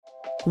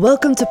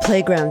Welcome to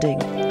Playgrounding,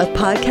 a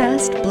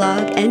podcast,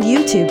 blog, and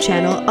YouTube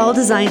channel all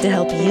designed to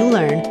help you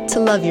learn to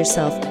love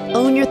yourself,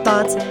 own your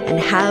thoughts, and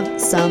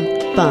have some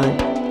fun.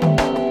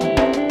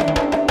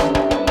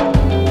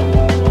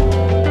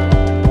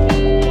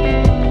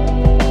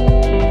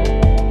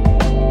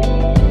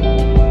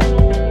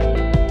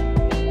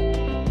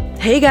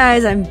 Hey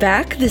guys, I'm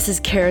back. This is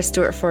Kara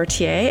Stewart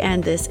Fortier,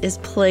 and this is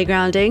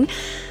Playgrounding.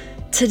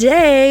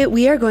 Today,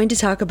 we are going to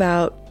talk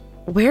about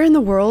where in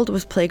the world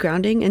was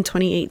playgrounding in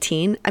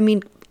 2018? I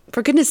mean,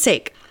 for goodness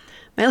sake,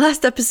 my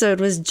last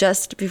episode was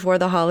just before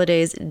the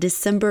holidays,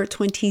 December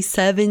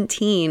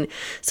 2017.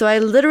 So I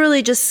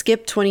literally just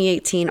skipped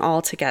 2018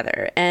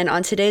 altogether. And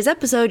on today's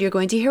episode, you're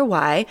going to hear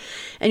why.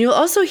 And you'll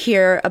also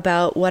hear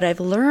about what I've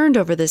learned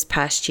over this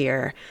past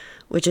year,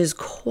 which is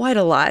quite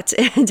a lot,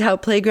 and how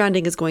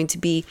playgrounding is going to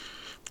be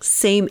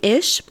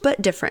same-ish,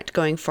 but different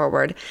going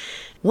forward.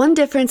 One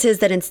difference is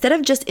that instead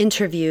of just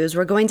interviews,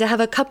 we're going to have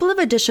a couple of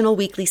additional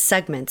weekly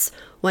segments.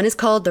 One is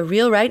called The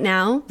Real Right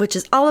Now, which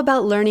is all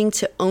about learning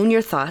to own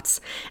your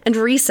thoughts, and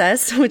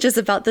Recess, which is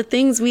about the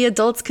things we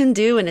adults can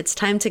do when it's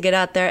time to get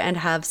out there and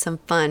have some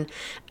fun,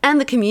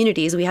 and the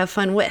communities we have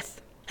fun with.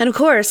 And of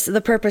course,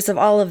 the purpose of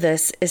all of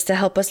this is to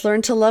help us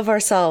learn to love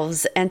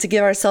ourselves and to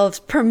give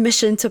ourselves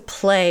permission to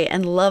play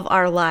and love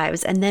our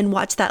lives, and then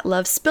watch that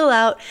love spill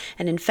out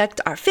and infect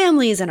our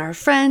families and our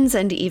friends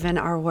and even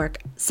our work.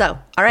 So,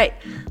 all right,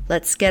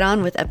 let's get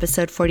on with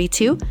episode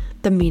 42,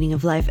 the Meaning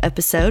of Life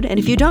episode. And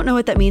if you don't know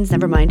what that means,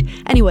 never mind.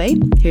 Anyway,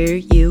 here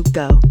you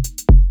go.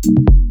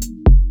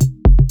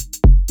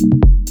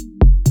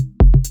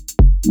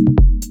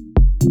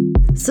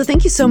 So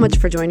thank you so much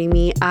for joining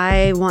me.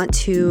 I want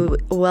to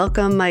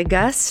welcome my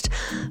guest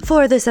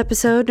for this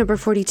episode, number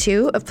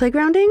 42 of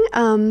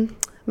Playgrounding.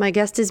 My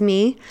guest is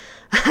me.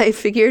 I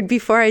figured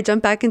before I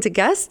jump back into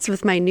guests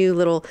with my new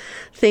little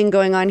thing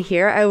going on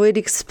here, I would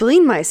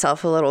explain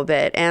myself a little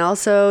bit and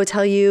also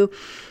tell you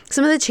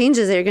some of the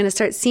changes that you're going to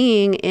start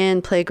seeing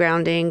in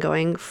Playgrounding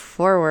going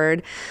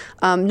forward.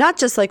 Not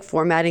just like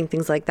formatting,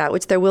 things like that,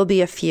 which there will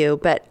be a few,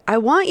 but I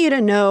want you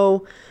to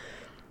know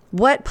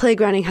what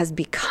Playgrounding has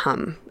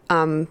become.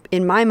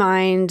 In my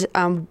mind,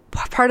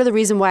 part of the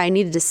reason why I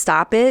needed to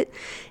stop it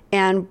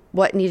and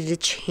what needed to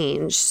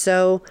change.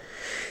 So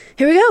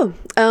here we go.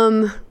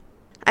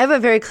 I have a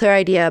very clear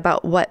idea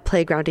about what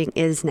playgrounding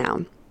is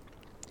now.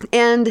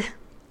 And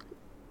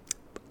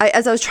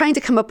as I was trying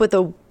to come up with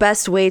the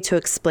best way to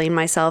explain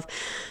myself,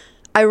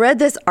 I read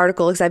this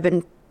article because I've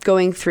been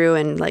going through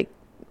and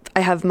I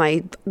have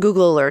my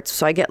Google alerts.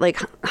 So I get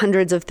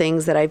hundreds of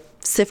things that I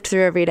sift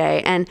through every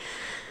day. And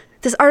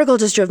this article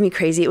just drove me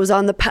crazy. It was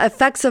on the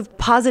effects of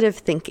positive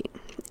thinking,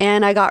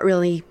 and I got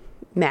really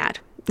mad.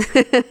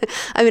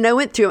 I mean, I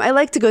went through, I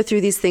like to go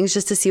through these things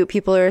just to see what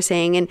people are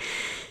saying, and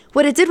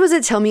what it did was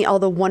it tell me all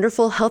the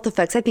wonderful health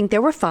effects. I think there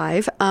were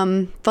five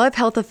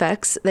health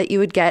effects that you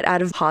would get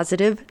out of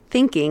positive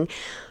thinking,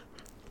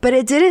 but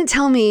it didn't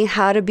tell me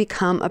how to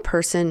become a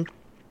person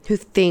who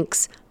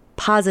thinks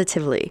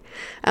positively.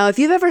 If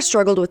you've ever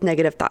struggled with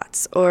negative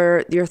thoughts,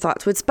 or your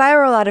thoughts would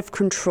spiral out of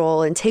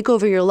control and take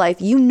over your life,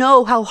 you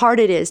know how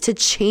hard it is to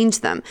change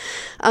them.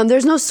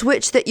 There's no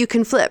switch that you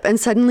can flip and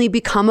suddenly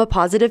become a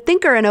positive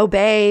thinker and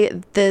obey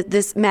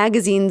this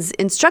magazine's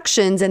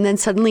instructions and then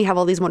suddenly have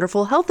all these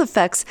wonderful health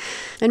effects.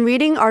 And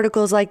reading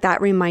articles like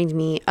that remind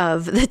me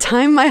of the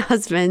time my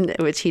husband,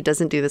 which he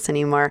doesn't do this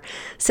anymore,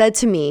 said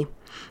to me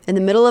in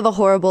the middle of a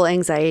horrible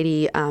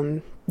anxiety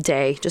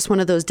day, just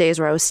one of those days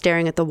where I was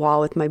staring at the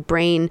wall with my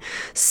brain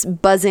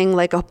buzzing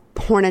like a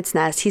hornet's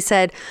nest. He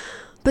said,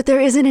 "But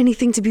there isn't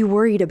anything to be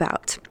worried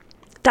about."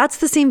 That's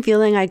the same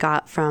feeling I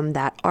got from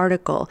that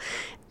article.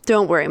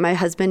 Don't worry, my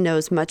husband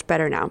knows much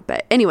better now.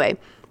 But anyway,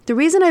 the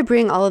reason I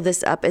bring all of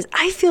this up is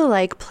I feel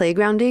like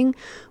playgrounding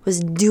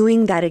was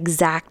doing that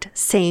exact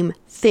same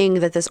thing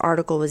that this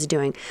article was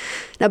doing.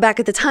 Now, back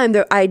at the time,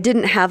 I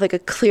didn't have a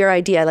clear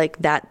idea like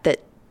that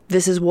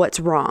this is what's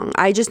wrong.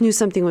 I just knew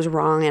something was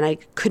wrong and I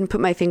couldn't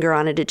put my finger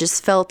on it. It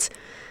just felt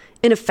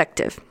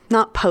ineffective,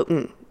 not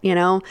potent, you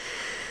know?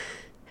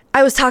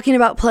 I was talking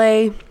about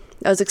play.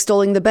 I was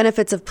extolling the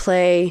benefits of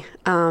play,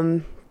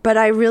 but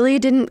I really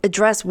didn't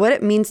address what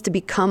it means to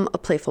become a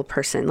playful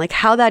person, like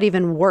how that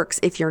even works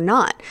if you're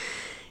not.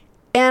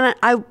 And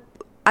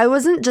I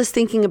wasn't just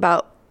thinking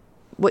about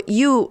what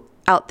you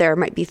out there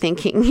might be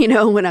thinking,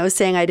 when I was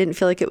saying I didn't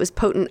feel like it was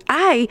potent.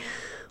 I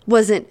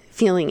wasn't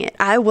feeling it.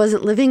 I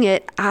wasn't living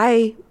it.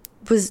 I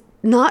was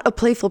not a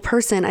playful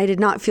person. I did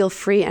not feel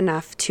free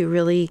enough to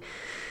really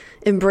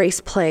embrace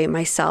play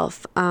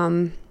myself.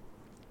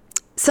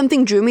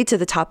 Something drew me to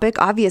the topic,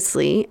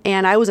 obviously,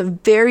 and I was a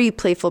very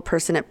playful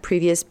person at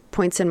previous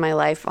points in my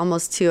life,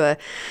 almost to a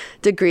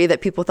degree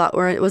that people thought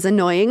it was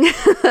annoying.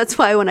 That's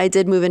why when I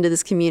did move into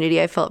this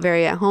community, I felt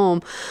very at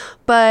home.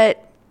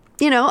 But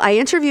I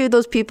interviewed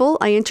those people.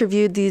 I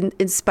interviewed the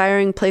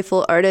inspiring,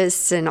 playful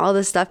artists and all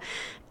this stuff.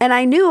 And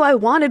I knew I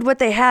wanted what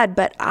they had,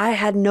 but I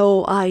had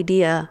no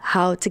idea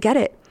how to get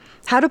it,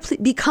 how to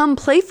become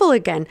playful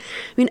again.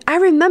 I mean, I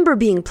remember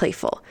being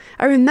playful.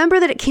 I remember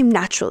that it came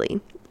naturally.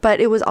 but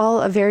it was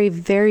all a very,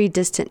 very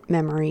distant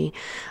memory.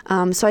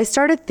 So I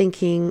started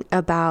thinking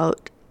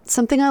about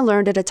something I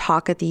learned at a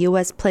talk at the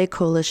U.S. Play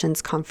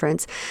Coalition's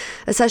conference,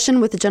 a session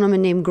with a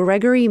gentleman named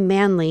Gregory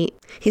Manley.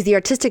 He's the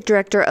artistic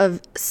director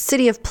of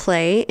City of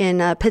Play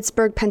in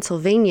Pittsburgh,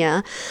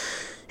 Pennsylvania.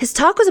 His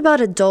talk was about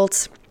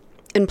adults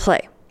in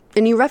play,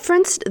 and he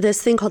referenced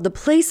this thing called the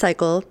play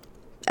cycle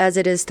as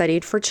it is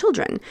studied for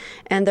children.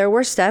 And there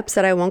were steps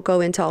that I won't go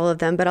into all of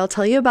them, but I'll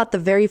tell you about the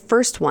very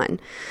first one.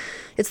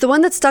 It's the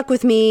one that stuck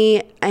with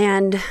me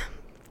and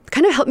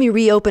kind of helped me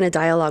reopen a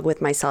dialogue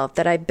with myself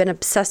that I've been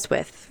obsessed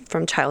with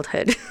from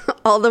childhood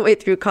all the way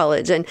through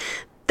college. And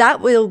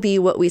that will be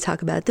what we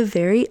talk about at the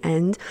very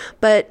end.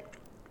 But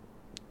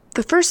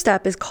the first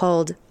step is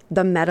called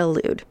the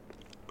metalude.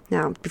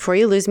 Now, before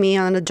you lose me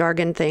on a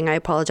jargon thing, I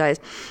apologize.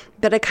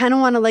 But I kind of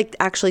want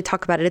to actually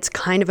talk about it. It's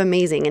kind of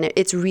amazing. And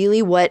it's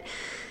really what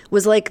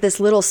was like this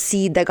little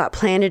seed that got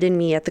planted in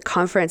me at the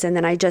conference. And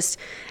then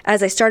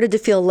as I started to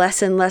feel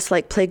less and less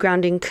like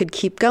playgrounding could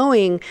keep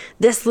going,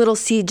 this little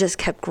seed just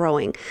kept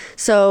growing.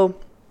 So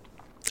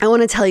I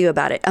want to tell you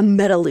about it. A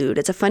metalude.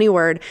 It's a funny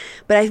word,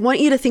 but I want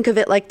you to think of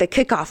it like the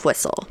kickoff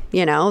whistle,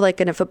 like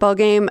in a football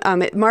game.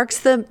 It marks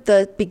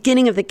the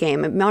beginning of the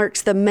game. It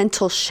marks the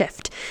mental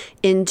shift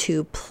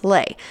into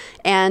play.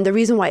 And the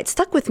reason why it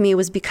stuck with me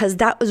was because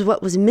that was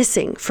what was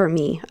missing for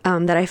me,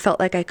 that I felt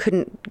like I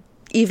couldn't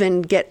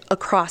even get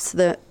across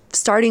the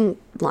starting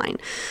line.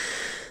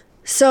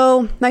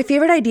 So my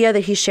favorite idea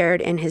that he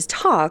shared in his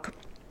talk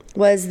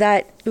was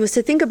that it was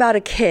to think about a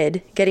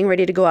kid getting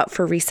ready to go out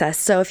for recess.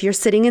 So if you're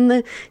sitting in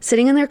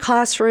their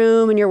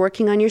classroom and you're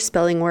working on your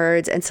spelling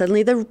words and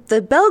suddenly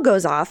the bell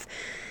goes off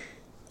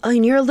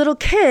and you're a little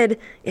kid,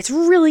 it's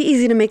really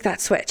easy to make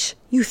that switch.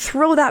 You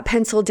throw that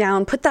pencil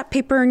down, put that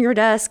paper in your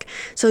desk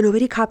so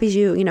nobody copies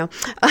you,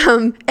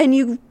 and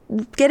you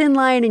get in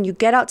line and you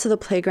get out to the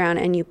playground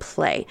and you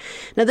play.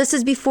 Now, this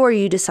is before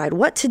you decide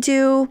what to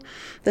do.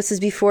 This is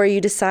before you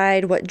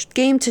decide what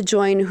game to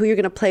join, who you're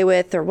going to play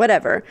with, or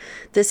whatever.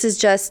 This is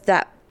just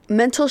that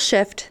mental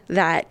shift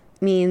that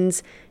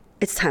means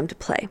it's time to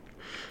play.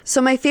 So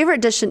my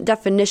favorite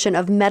definition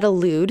of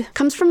metalude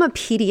comes from a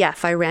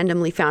PDF I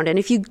randomly found. And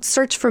if you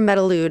search for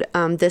metalude,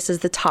 this is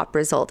the top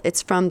result.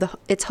 It's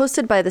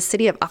hosted by the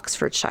city of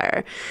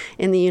Oxfordshire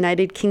in the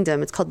United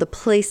Kingdom. It's called the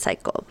Play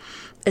Cycle.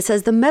 It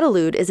says the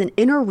metalude is an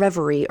inner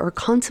reverie or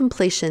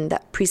contemplation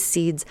that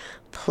precedes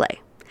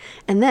play.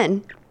 And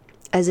then,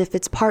 as if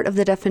it's part of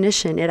the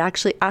definition, it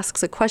actually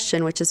asks a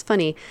question, which is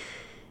funny.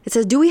 It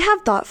says, do we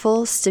have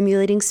thoughtful,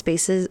 stimulating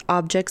spaces,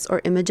 objects,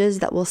 or images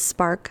that will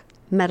spark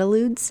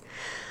metaludes?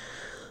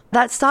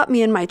 That stopped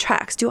me in my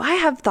tracks. Do I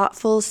have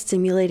thoughtful,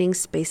 stimulating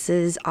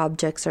spaces,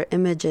 objects, or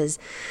images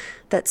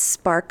that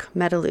spark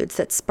metaludes,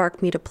 that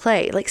spark me to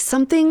play? Like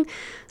something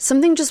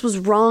just was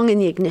wrong in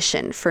the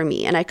ignition for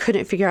me, and I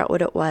couldn't figure out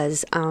what it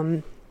was.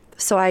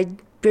 So I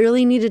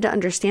really needed to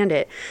understand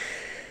it.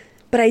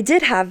 But I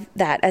did have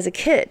that as a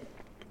kid.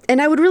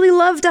 And I would really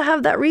love to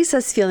have that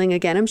recess feeling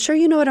again. I'm sure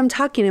you know what I'm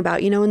talking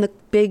about. In the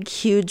big,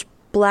 huge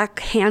black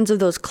hands of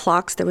those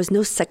clocks, there was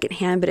no second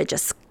hand, but it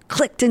just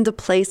clicked into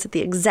place at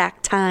the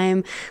exact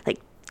time, like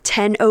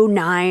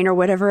 10:09 or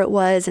whatever it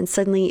was. And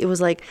suddenly it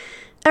was like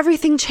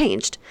everything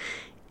changed.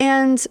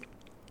 And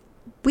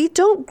we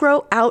don't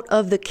grow out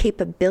of the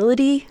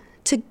capability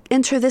to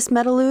enter this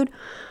metalude,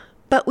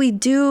 but we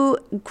do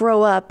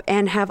grow up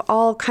and have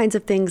all kinds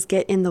of things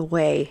get in the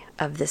way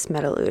of this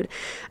metalude.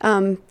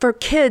 For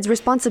kids,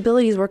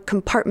 responsibilities were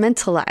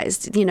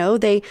compartmentalized.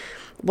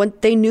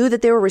 They knew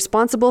that they were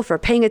responsible for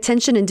paying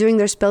attention and doing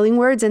their spelling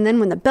words. And then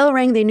when the bell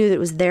rang, they knew that it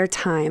was their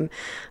time.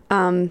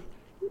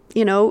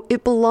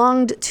 It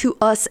belonged to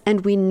us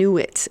and we knew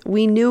it.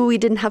 We knew we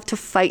didn't have to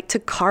fight to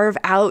carve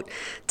out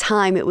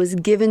time. It was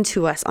given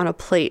to us on a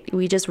plate.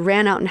 We just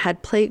ran out and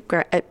had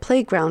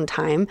playground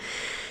time.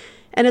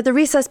 And at the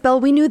recess bell,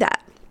 we knew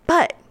that.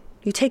 But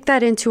you take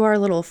that into our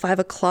little 5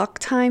 o'clock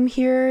time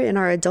here in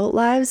our adult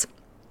lives.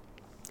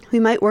 We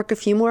might work a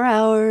few more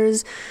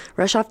hours,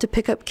 rush off to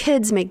pick up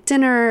kids, make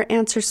dinner,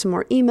 answer some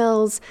more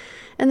emails,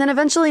 and then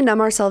eventually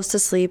numb ourselves to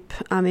sleep,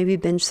 maybe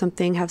binge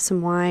something, have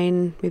some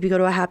wine, maybe go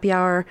to a happy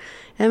hour,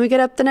 and we get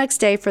up the next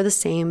day for the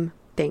same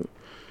thing.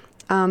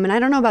 And I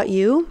don't know about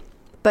you,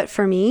 but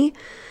for me,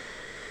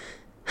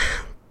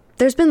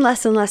 there's been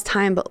less and less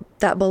time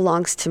that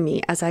belongs to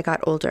me as I got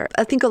older.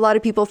 I think a lot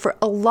of people, for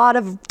a lot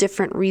of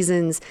different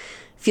reasons,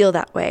 feel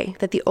that way,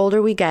 that the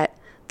older we get,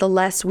 the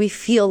less we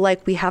feel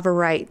like we have a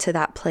right to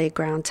that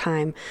playground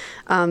time.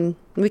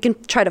 We can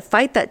try to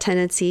fight that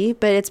tendency,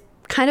 but it's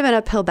kind of an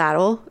uphill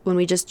battle when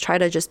we just try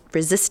to just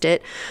resist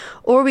it.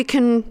 Or we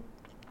can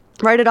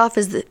write it off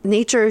as the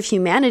nature of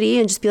humanity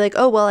and just be like,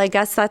 oh, well, I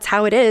guess that's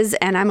how it is.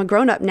 And I'm a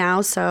grown up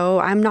now, so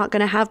I'm not going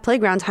to have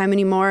playground time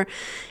anymore.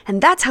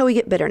 And that's how we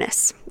get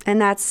bitterness.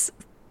 And that's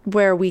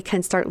where we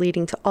can start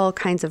leading to all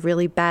kinds of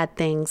really bad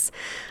things.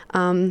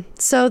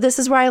 So this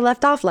is where I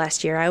left off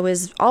last year. I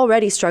was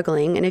already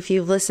struggling. And if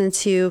you've listened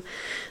to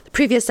the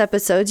previous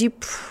episodes, you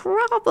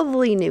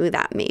probably knew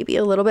that maybe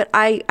a little bit.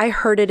 I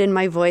heard it in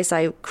my voice.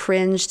 I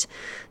cringed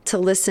to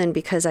listen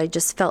because I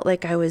just felt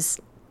like I was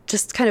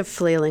just kind of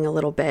flailing a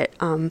little bit.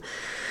 And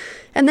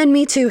then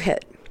Me Too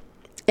hit.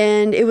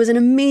 And it was an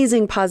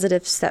amazing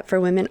positive step for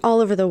women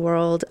all over the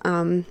world.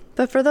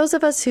 But for those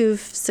of us who've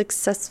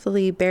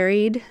successfully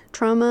buried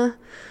trauma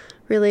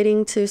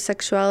relating to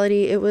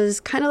sexuality, it was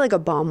kind of like a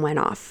bomb went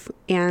off.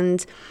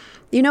 And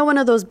one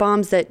of those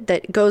bombs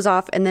that goes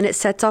off and then it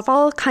sets off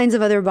all kinds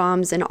of other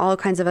bombs in all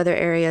kinds of other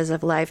areas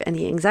of life. And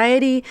the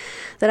anxiety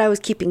that I was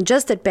keeping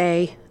just at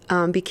bay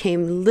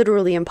became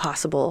literally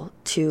impossible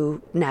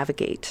to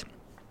navigate.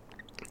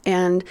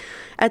 And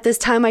at this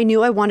time, I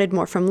knew I wanted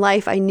more from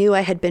life. I knew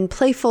I had been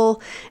playful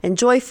and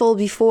joyful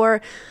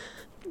before,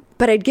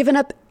 but I'd given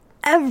up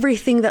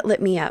everything that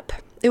lit me up.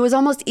 It was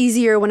almost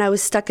easier when I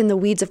was stuck in the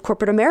weeds of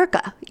corporate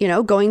America,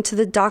 going to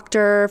the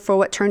doctor for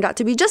what turned out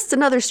to be just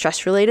another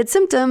stress-related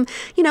symptom,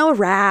 a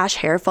rash,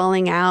 hair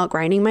falling out,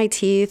 grinding my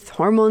teeth,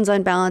 hormones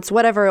unbalanced,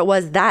 whatever it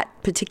was that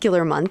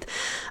particular month.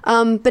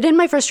 But in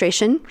my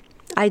frustration,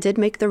 I did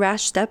make the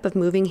rash step of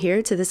moving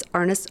here to this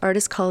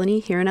artist colony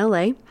here in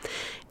LA.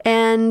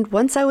 And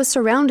once I was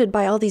surrounded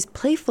by all these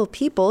playful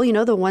people,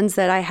 the ones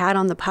that I had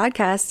on the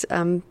podcast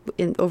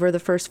over the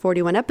first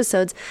 41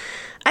 episodes,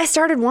 I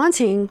started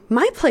wanting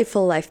my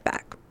playful life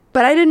back.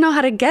 But I didn't know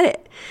how to get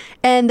it.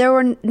 And there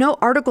were no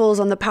articles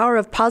on the power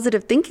of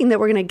positive thinking that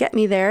were going to get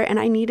me there, and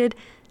I needed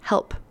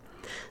help.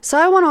 So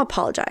I want to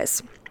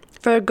apologize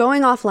for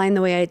going offline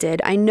the way I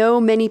did. I know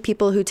many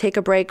people who take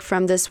a break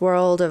from this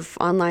world of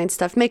online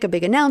stuff make a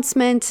big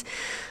announcement.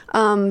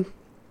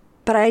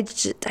 But I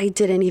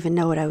didn't even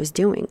know what I was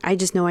doing. I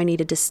just know I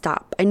needed to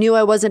stop. I knew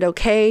I wasn't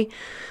okay,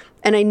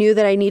 and I knew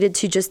that I needed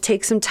to just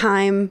take some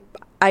time.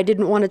 I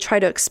didn't want to try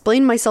to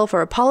explain myself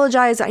or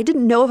apologize. I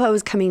didn't know if I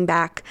was coming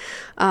back.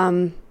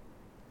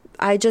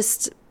 I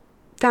just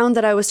found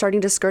that I was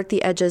starting to skirt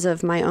the edges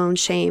of my own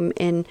shame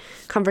in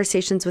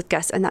conversations with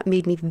guests, and that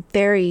made me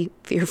very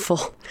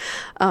fearful.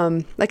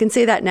 I can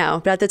say that now,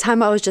 but at the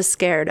time I was just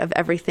scared of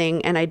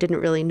everything, and I didn't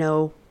really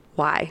know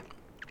why.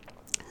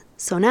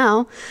 So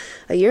now,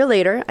 a year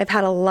later, I've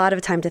had a lot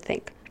of time to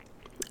think.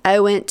 I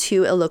went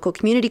to a local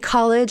community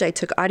college. I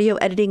took audio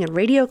editing and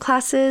radio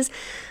classes.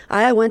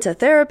 I went to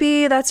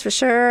therapy, that's for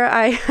sure.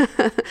 I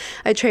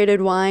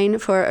traded wine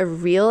for a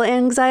real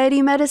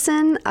anxiety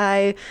medicine.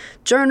 I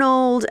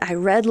journaled. I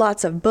read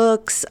lots of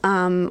books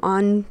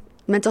on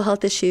mental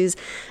health issues.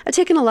 I've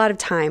taken a lot of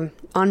time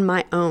on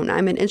my own.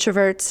 I'm an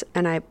introvert,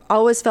 and I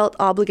always felt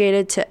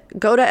obligated to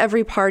go to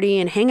every party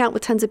and hang out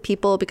with tons of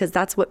people because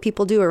that's what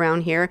people do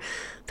around here.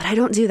 But I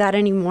don't do that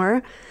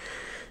anymore.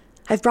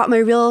 I've brought my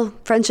real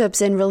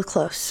friendships in real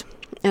close,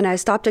 and I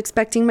stopped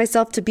expecting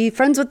myself to be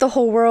friends with the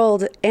whole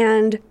world.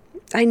 And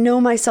I know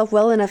myself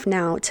well enough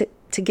now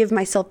to give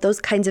myself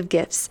those kinds of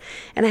gifts.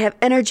 And I have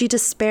energy to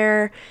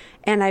spare.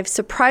 And I've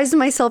surprised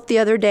myself the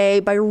other day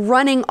by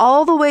running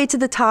all the way to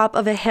the top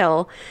of a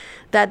hill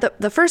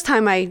that the first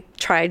time I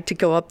tried to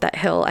go up that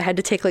hill, I had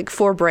to take like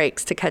 4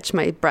 breaks to catch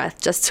my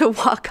breath just to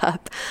walk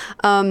up.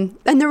 And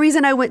the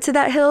reason I went to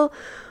that hill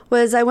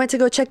was I went to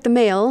go check the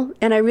mail,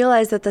 and I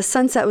realized that the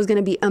sunset was going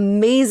to be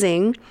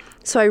amazing.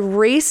 So I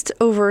raced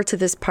over to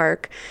this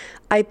park.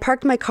 I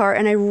parked my car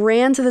and I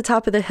ran to the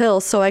top of the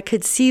hill so I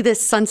could see this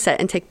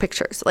sunset and take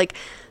pictures.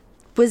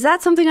 Was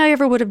that something I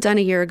ever would have done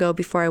a year ago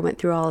before I went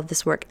through all of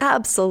this work?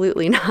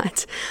 Absolutely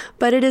not.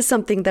 But it is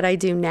something that I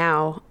do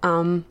now.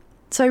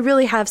 So I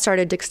really have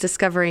started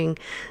discovering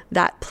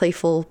that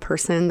playful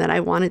person that I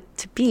wanted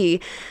to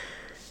be.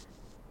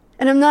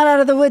 And I'm not out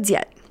of the woods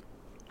yet.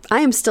 I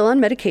am still on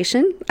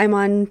medication. I'm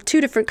on 2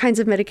 different kinds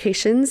of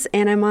medications,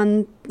 and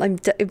I'm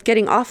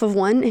getting off of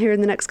one here in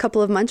the next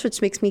couple of months,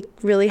 which makes me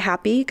really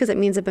happy because it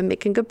means I've been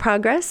making good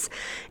progress.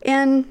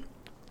 And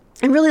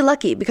I'm really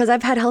lucky because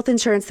I've had health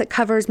insurance that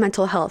covers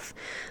mental health,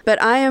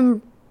 but I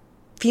am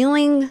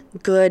feeling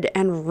good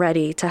and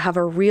ready to have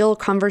a real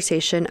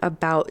conversation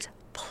about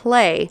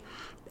play.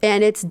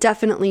 And it's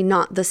definitely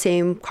not the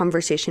same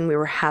conversation we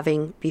were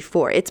having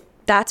before.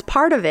 That's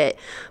part of it,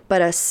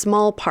 but a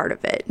small part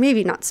of it.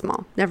 Maybe not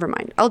small. Never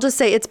mind. I'll just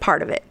say it's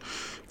part of it.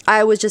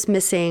 I was just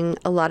missing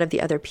a lot of the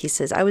other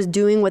pieces. I was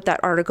doing what that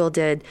article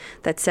did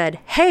that said,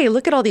 hey,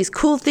 look at all these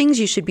cool things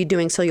you should be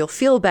doing so you'll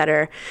feel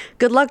better.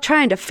 Good luck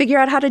trying to figure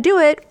out how to do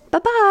it.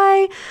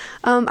 Bye-bye.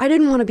 I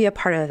didn't want to be a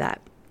part of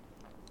that.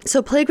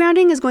 So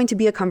playgrounding is going to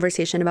be a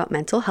conversation about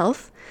mental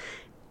health,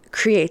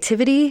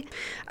 creativity.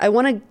 I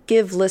want to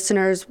give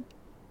listeners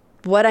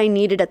what I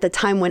needed at the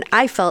time when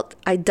I felt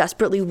I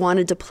desperately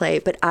wanted to play,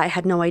 but I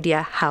had no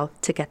idea how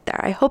to get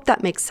there. I hope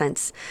that makes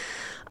sense.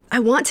 I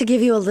want to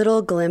give you a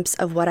little glimpse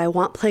of what I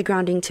want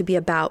playgrounding to be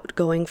about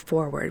going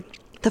forward.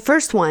 The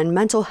first one,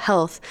 mental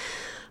health.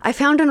 I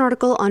found an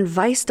article on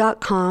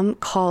Vice.com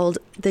called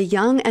The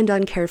Young and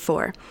Uncared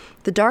For,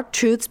 The Dark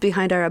Truths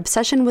Behind Our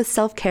Obsession with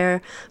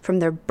Self-Care from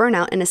Their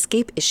Burnout and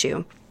Escape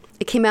Issue.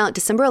 It came out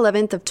December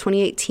 11th of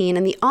 2018,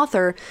 and the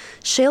author,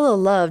 Shayla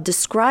Love,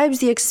 describes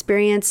the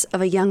experience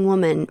of a young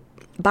woman,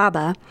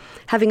 Baba,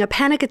 having a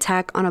panic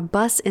attack on a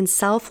bus in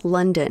South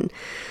London.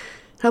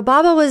 Now,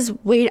 Baba was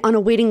on a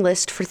waiting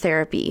list for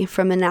therapy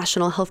from a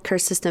national healthcare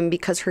system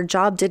because her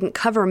job didn't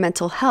cover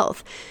mental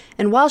health.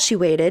 And while she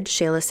waited,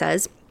 Shayla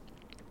says,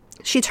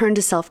 she turned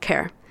to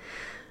self-care.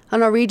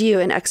 And I'll read you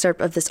an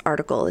excerpt of this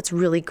article. It's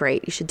really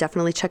great. You should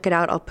definitely check it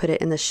out. I'll put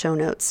it in the show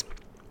notes.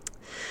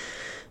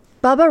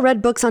 Baba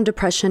read books on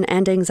depression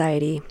and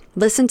anxiety,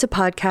 listened to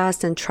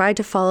podcasts, and tried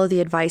to follow the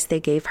advice they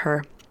gave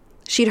her.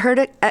 She'd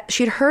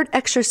heard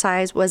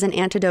exercise was an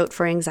antidote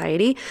for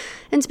anxiety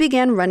and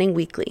began running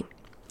weekly.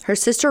 Her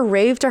sister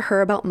raved to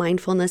her about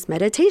mindfulness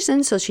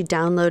meditation, so she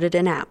downloaded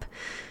an app.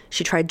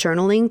 She tried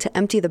journaling to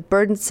empty the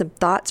burdensome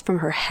thoughts from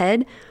her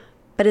head,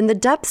 but in the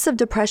depths of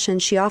depression,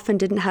 she often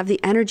didn't have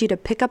the energy to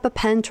pick up a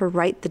pen to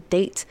write the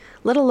date,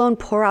 let alone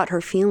pour out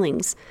her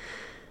feelings.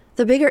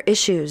 The bigger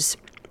issues,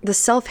 the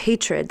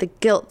self-hatred, the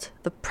guilt,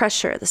 the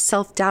pressure, the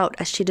self-doubt,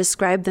 as she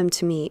described them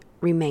to me,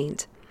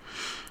 remained.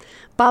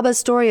 Baba's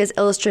story is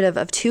illustrative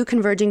of two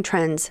converging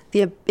trends: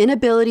 the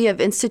inability of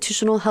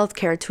institutional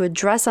healthcare to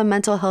address a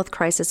mental health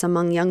crisis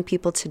among young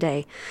people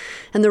today,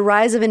 and the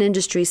rise of an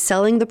industry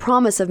selling the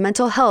promise of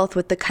mental health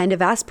with the kind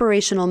of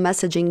aspirational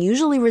messaging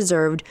usually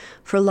reserved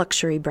for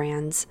luxury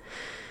brands.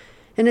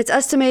 And it's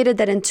estimated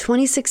that in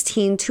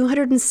 2016,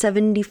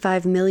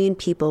 275 million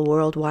people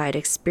worldwide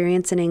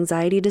experienced an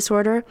anxiety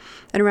disorder,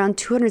 and around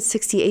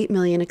 268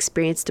 million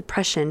experienced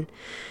depression.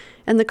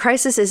 And the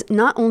crisis is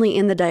not only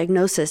in the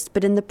diagnosis,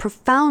 but in the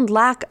profound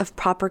lack of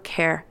proper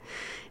care.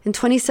 In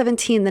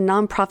 2017, the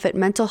nonprofit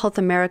Mental Health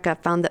America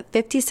found that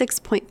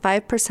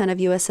 56.5% of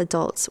U.S.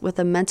 adults with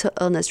a mental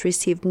illness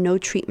received no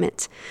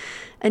treatment,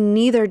 and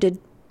neither did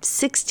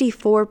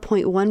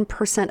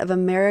 64.1% of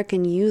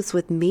American youth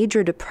with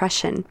major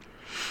depression.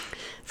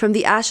 From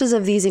the ashes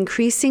of these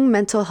increasing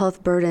mental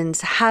health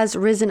burdens has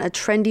risen a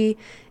trendy,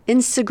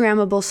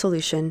 Instagrammable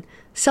solution: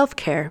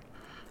 self-care.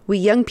 We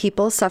young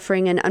people,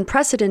 suffering in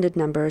unprecedented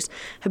numbers,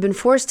 have been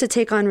forced to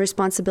take on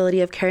responsibility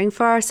of caring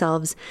for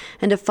ourselves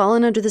and have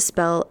fallen under the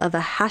spell of a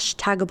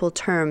hashtagable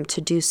term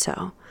to do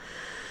so.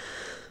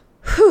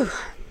 Whew.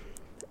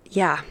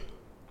 Yeah.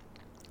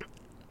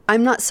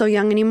 I'm not so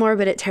young anymore,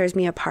 but it tears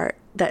me apart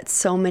that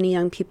so many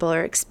young people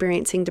are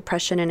experiencing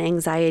depression and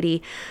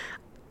anxiety.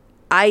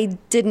 I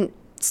didn't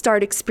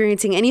start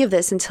experiencing any of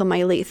this until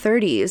my late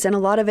 30s, and a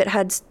lot of it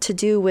had to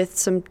do with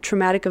some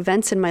traumatic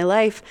events in my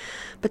life.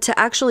 But to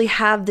actually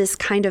have this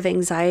kind of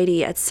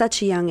anxiety at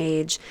such a young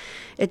age,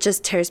 it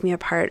just tears me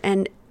apart.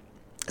 And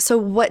so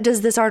what does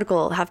this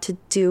article have to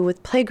do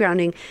with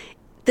playgrounding?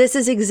 This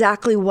is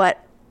exactly like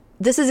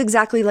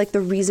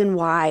the reason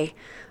why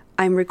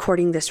I'm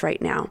recording this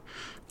right now.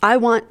 I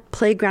want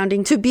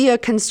playgrounding to be a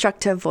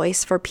constructive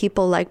voice for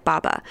people like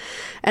Baba.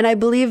 And I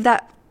believe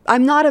that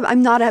I'm not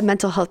a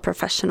mental health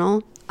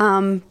professional,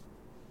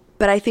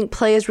 but I think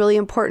play is really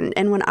important.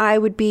 And when I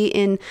would be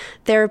in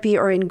therapy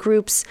or in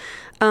groups,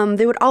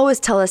 they would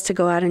always tell us to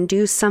go out and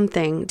do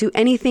something, do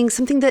anything,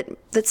 something that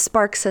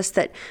sparks us,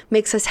 that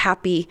makes us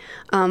happy.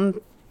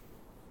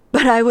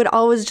 But I would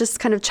always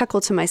just kind of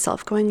chuckle to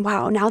myself going,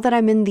 wow, now that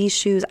I'm in these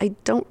shoes, I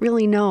don't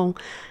really know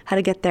how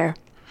to get there.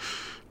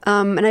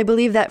 And I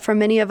believe that for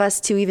many of us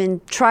to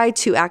even try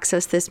to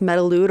access this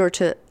metalude or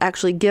to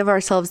actually give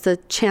ourselves the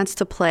chance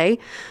to play,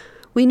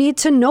 we need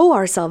to know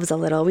ourselves a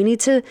little. We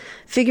need to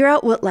figure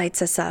out what lights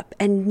us up.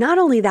 And not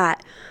only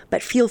that,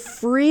 but feel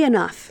free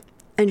enough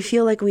and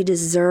feel like we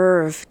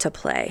deserve to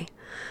play.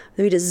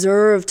 We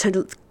deserve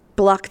to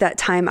block that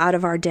time out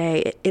of our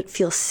day. It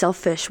feels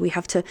selfish. We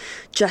have to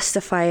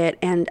justify it.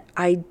 And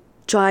I'm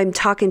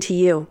talking to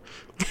you.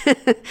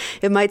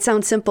 It might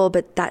sound simple,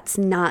 but that's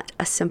not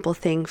a simple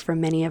thing for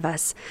many of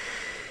us.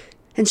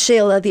 And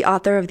Shayla, the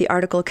author of the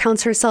article,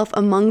 counts herself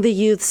among the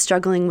youth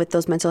struggling with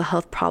those mental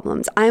health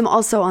problems. I'm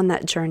also on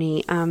that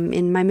journey.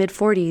 In my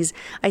mid-40s,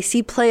 I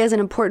see play as an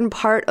important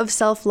part of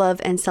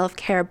self-love and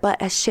self-care. But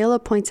as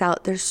Shayla points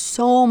out, there's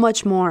so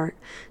much more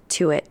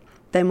to it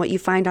than what you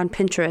find on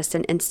Pinterest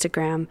and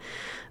Instagram.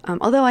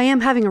 Although I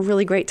am having a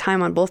really great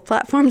time on both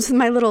platforms with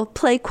my little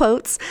play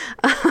quotes.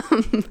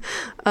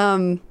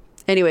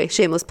 Anyway,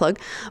 shameless plug.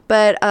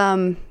 But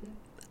I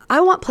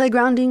want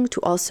playgrounding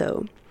to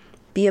also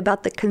be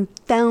about the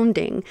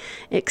confounding,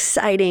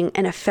 exciting,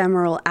 and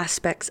ephemeral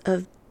aspects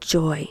of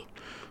joy.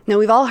 Now,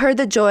 we've all heard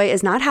that joy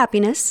is not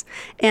happiness,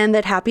 and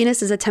that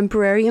happiness is a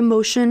temporary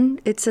emotion.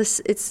 It's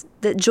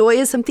that joy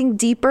is something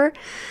deeper,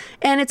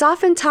 and it's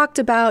often talked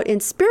about in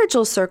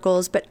spiritual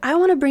circles, but I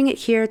want to bring it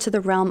here to the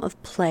realm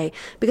of play,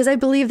 because I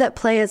believe that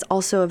play is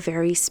also a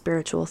very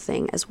spiritual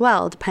thing as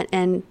well,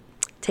 and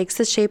takes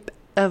the shape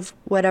of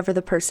whatever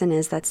the person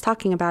is that's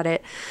talking about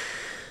it.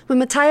 But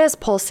Matthias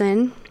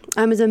Poulsen,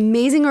 his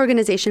amazing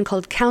organization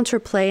called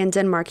Counterplay in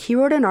Denmark, he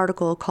wrote an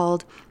article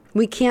called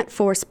 "We Can't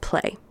Force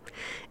Play."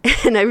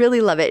 And I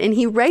really love it. And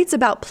he writes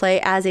about play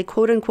as a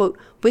quote unquote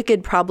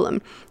wicked problem.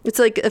 It's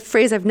like a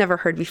phrase I've never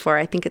heard before.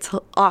 I think it's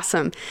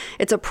awesome.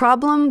 It's a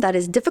problem that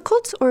is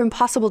difficult or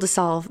impossible to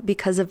solve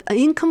because of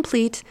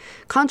incomplete,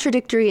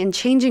 contradictory, and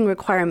changing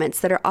requirements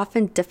that are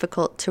often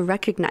difficult to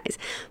recognize.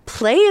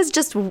 Play is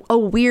just a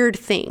weird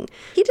thing.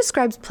 He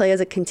describes play as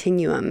a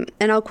continuum.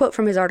 And I'll quote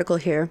from his article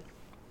here.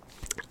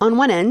 On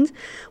one end,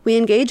 we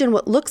engage in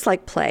what looks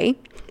like play.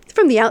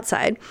 From the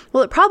outside,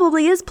 well, it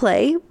probably is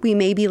play. We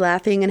may be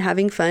laughing and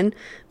having fun,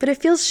 but it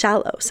feels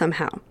shallow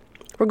somehow.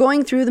 We're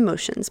going through the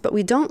motions, but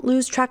we don't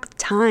lose track of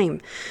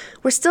time.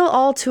 We're still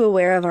all too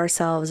aware of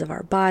ourselves, of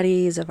our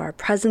bodies, of our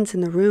presence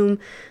in the room.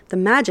 The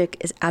magic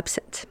is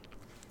absent.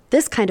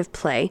 This kind of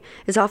play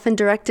is often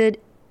directed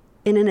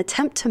in an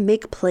attempt to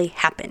make play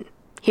happen.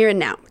 Here and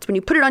now. It's when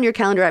you put it on your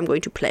calendar, I'm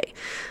going to play.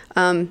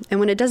 And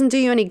when it doesn't do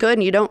you any good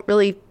and you don't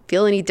really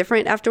feel any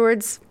different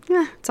afterwards,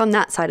 it's on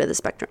that side of the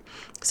spectrum.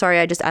 Sorry,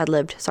 I just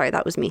ad-libbed. Sorry,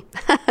 that was me.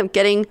 I'm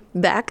getting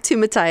back to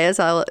Matthias.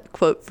 I'll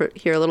quote for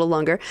here a little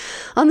longer.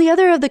 On the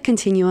other of the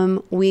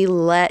continuum, we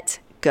let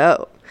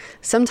go.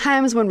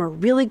 Sometimes when we're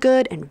really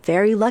good and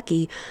very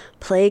lucky,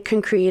 play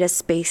can create a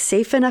space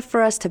safe enough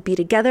for us to be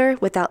together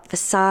without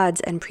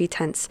facades and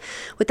pretense,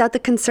 without the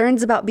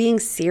concerns about being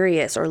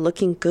serious or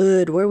looking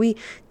good, where we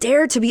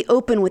dare to be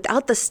open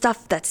without the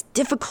stuff that's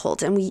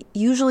difficult and we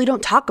usually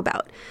don't talk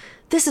about.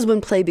 This is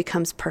when play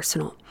becomes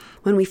personal,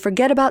 when we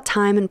forget about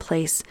time and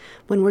place,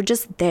 when we're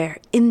just there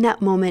in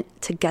that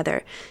moment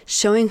together,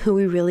 showing who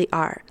we really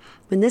are.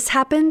 When this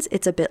happens,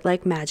 it's a bit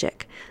like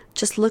magic.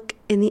 Just look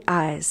in the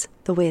eyes,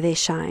 the way they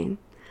shine.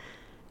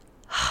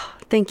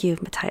 Thank you,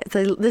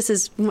 Matthias. This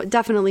is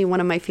definitely one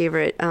of my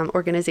favorite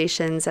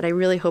organizations, and I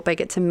really hope I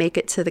get to make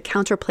it to the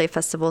Counterplay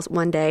festivals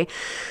one day.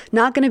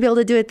 Not going to be able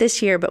to do it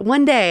this year, but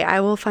one day I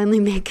will finally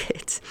make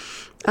it.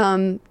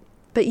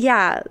 But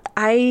yeah,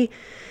 I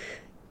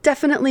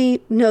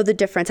definitely know the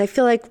difference. I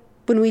feel like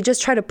when we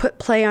just try to put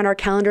play on our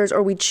calendars,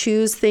 or we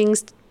choose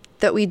things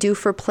that we do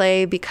for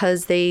play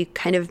because they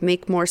kind of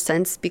make more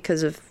sense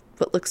because of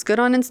what looks good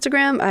on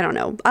Instagram, I don't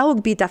know. I will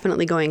be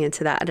definitely going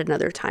into that at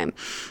another time.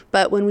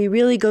 But when we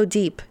really go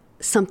deep,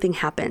 something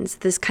happens.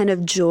 This kind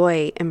of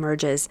joy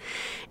emerges.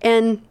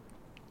 And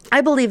I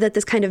believe that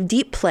this kind of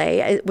deep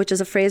play, which is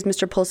a phrase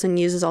Mr. Polson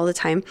uses all the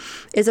time,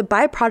 is a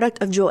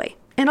byproduct of joy.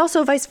 And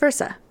also vice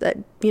versa. That,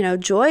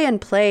 joy and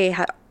play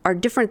are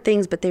different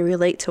things, but they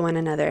relate to one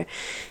another.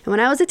 And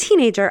when I was a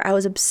teenager, I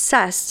was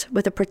obsessed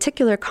with a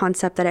particular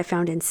concept that I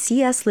found in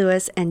C.S.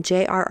 Lewis and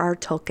J.R.R.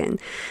 Tolkien.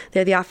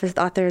 They're the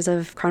authors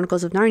of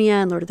Chronicles of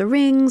Narnia and Lord of the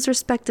Rings,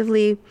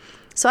 respectively.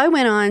 So I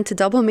went on to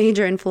double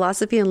major in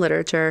philosophy and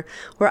literature,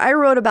 where I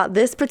wrote about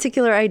this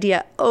particular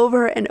idea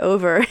over and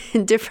over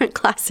in different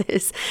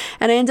classes.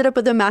 And I ended up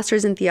with a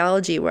master's in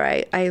theology,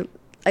 where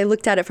I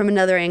looked at it from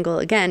another angle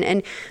again.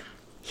 And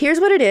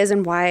here's what it is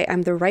and why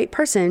I'm the right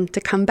person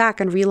to come back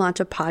and relaunch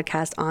a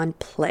podcast on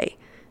play.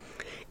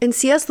 In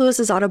C.S.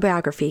 Lewis's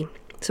autobiography,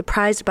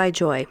 Surprised by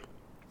Joy,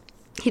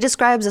 he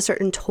describes a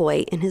certain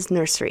toy in his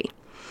nursery.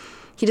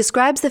 He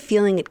describes the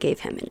feeling it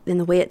gave him in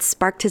the way it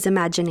sparked his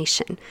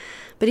imagination.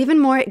 But even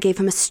more, it gave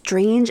him a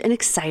strange and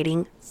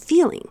exciting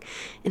feeling.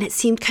 And it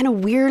seemed kind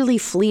of weirdly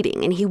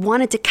fleeting, and he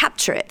wanted to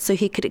capture it so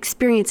he could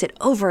experience it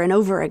over and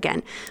over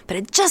again. But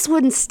it just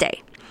wouldn't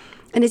stay.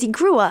 And as he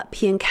grew up,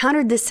 he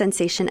encountered this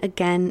sensation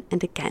again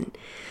and again.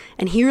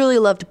 And he really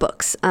loved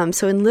books.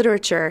 So in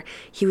literature,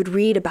 he would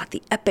read about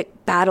the epic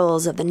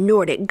battles of the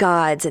Nordic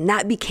gods, and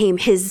that became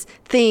his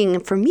thing.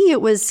 For me,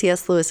 it was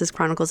C.S. Lewis's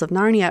Chronicles of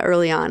Narnia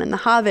early on, and The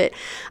Hobbit.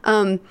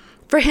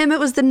 For him, it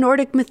was the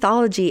Nordic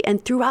mythology.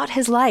 And throughout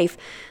his life,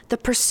 the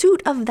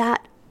pursuit of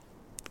that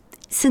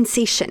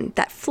sensation,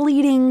 that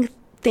fleeting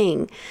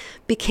thing,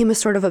 became a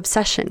sort of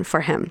obsession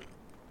for him.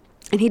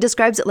 And he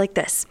describes it like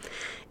this: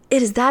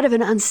 "It is that of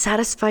an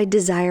unsatisfied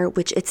desire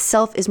which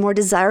itself is more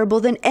desirable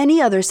than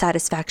any other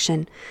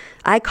satisfaction.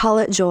 I call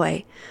it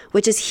joy,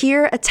 which is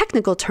here a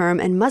technical term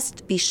and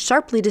must be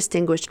sharply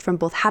distinguished from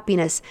both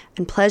happiness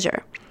and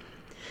pleasure."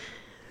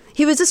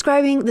 He was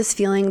describing this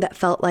feeling that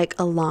felt like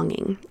a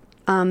longing.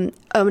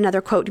 Another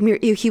quote,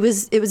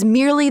 it was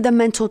merely the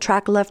mental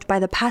track left by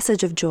the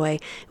passage of joy.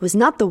 It was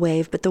not the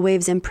wave, but the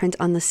wave's imprint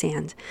on the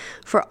sand.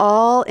 For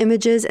all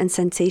images and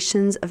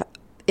sensations of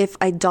if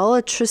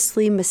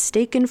idolatrously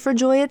mistaken for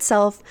joy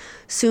itself,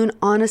 soon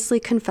honestly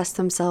confess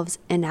themselves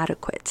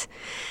inadequate.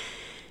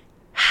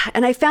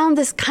 And I found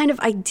this kind of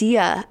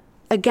idea,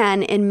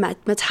 again, in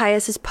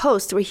Matthias's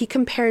post, where he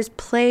compares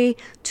play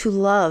to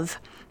love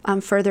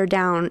further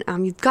down.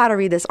 You've got to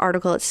read this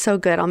article. It's so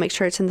good. I'll make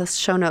sure it's in the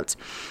show notes.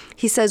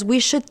 He says, we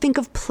should think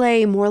of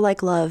play more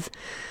like love,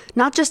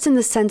 not just in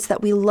the sense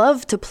that we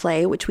love to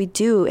play, which we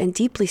do, and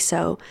deeply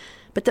so,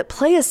 but that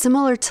play is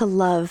similar to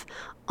love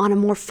on a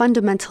more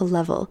fundamental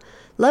level.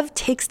 Love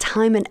takes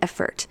time and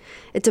effort.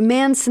 It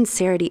demands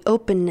sincerity,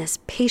 openness,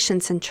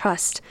 patience, and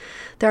trust.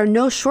 There are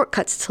no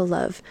shortcuts to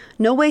love,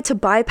 no way to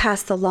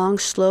bypass the long,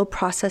 slow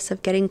process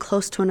of getting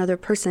close to another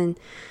person.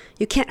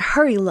 You can't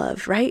hurry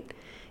love, right?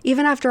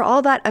 Even after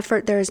all that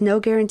effort, there is no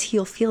guarantee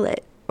you'll feel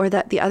it, or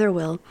that the other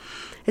will.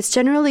 It's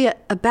generally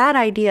a bad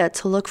idea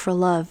to look for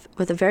love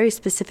with a very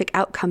specific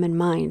outcome in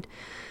mind.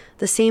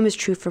 The same is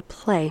true for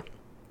play.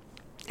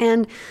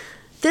 And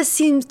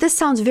this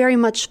sounds very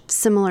much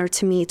similar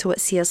to me to what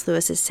C.S.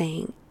 Lewis is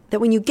saying, that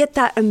when you get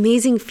that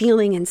amazing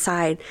feeling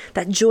inside,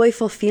 that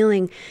joyful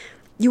feeling,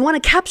 you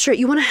want to capture it,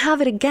 you want to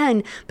have it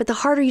again, but the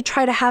harder you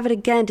try to have it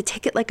again, to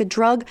take it like a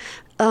drug,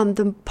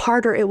 the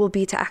harder it will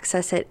be to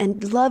access it.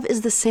 And love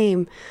is the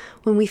same.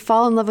 When we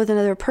fall in love with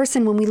another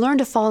person, when we learn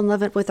to fall in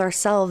love with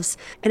ourselves,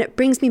 and it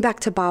brings me back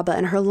to Baba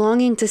and her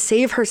longing to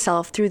save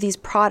herself through these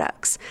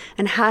products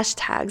and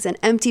hashtags and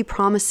empty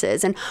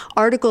promises and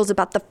articles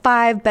about the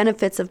 5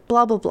 benefits of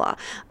blah, blah, blah,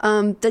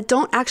 that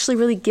don't actually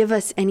really give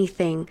us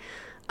anything.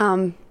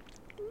 And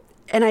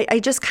I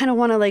just kind of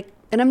want to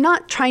and I'm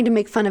not trying to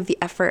make fun of the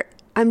effort.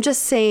 I'm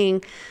just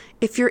saying,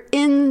 if you're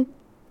in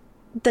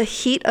the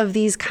heat of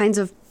these kinds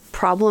of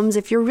problems,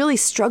 if you're really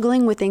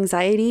struggling with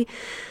anxiety,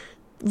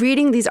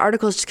 reading these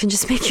articles can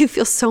just make you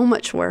feel so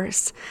much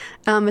worse,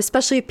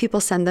 especially if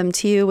people send them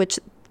to you, which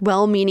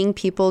well-meaning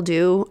people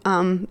do.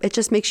 It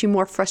just makes you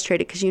more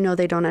frustrated because you know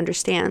they don't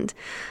understand.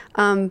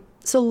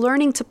 So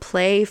learning to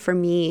play for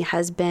me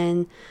has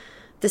been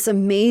this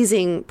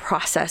amazing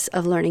process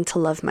of learning to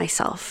love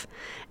myself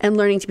and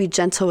learning to be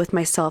gentle with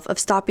myself, of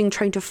stopping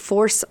trying to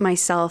force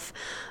myself,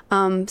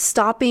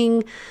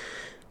 stopping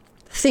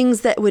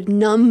things that would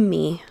numb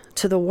me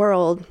to the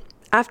world.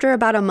 After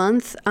about a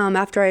month,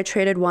 after I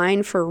traded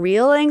wine for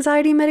real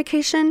anxiety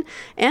medication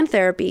and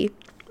therapy,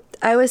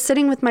 I was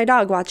sitting with my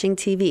dog watching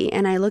TV,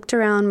 and I looked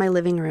around my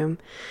living room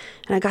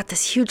and I got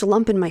this huge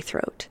lump in my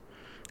throat.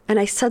 And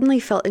I suddenly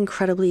felt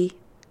incredibly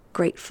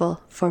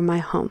grateful for my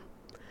home.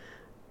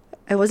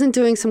 I wasn't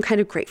doing some kind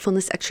of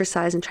gratefulness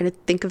exercise and trying to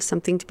think of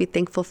something to be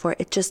thankful for.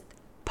 It just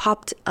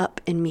popped up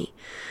in me.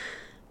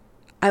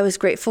 I was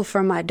grateful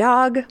for my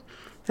dog. I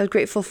was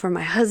grateful for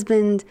my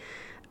husband.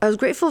 I was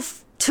grateful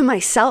to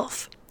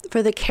myself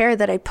for the care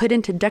that I put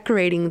into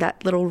decorating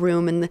that little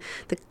room and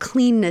the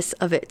cleanness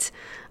of it.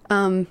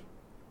 And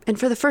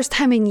for the first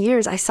time in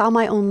years, I saw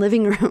my own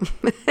living room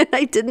and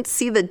I didn't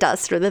see the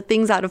dust or the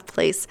things out of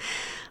place.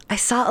 I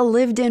saw a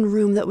lived-in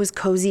room that was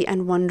cozy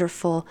and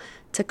wonderful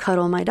to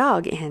cuddle my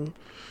dog in.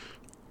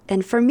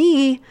 And for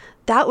me,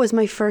 that was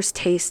my first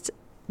taste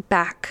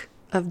back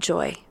of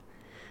joy.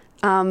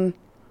 And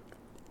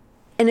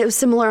it was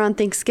similar on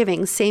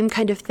Thanksgiving, same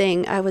kind of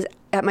thing. I was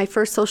at my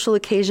first social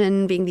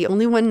occasion, being the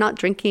only one not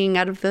drinking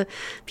out of the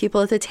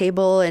people at the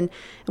table. And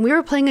we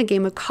were playing a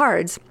game of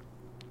cards.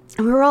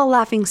 And we were all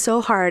laughing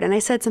so hard. And I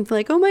said something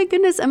like, oh my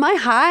goodness, am I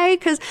high?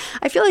 Because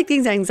I feel like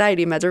these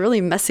anxiety meds are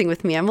really messing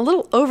with me. I'm a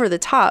little over the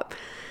top.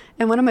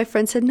 And one of my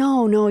friends said,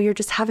 no, you're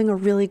just having a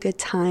really good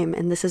time.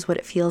 And this is what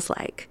it feels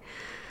like.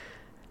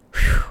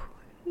 Whew.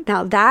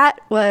 Now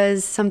that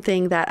was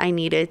something that I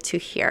needed to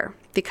hear,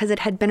 because it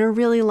had been a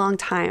really long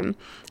time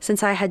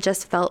since I had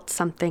just felt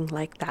something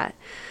like that.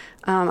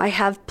 I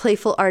have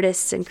playful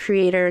artists and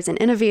creators and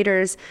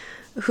innovators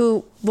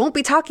who won't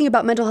be talking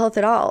about mental health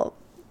at all.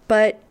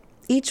 But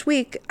each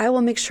week I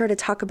will make sure to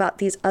talk about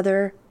these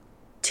other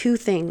 2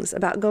 things,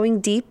 about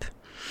going deep,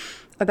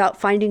 about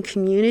finding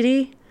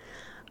community.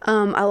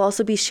 I'll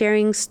also be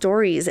sharing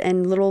stories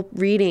and little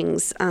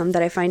readings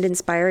that I find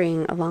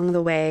inspiring along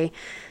the way.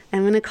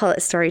 I'm going to call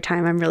it story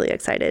time. I'm really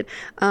excited.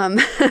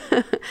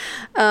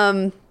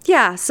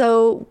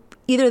 So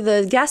either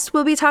the guest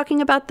will be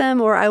talking about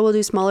them, or I will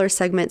do smaller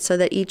segments so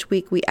that each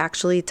week we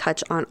actually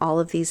touch on all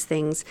of these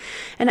things.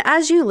 And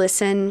as you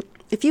listen,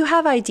 if you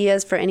have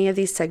ideas for any of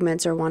these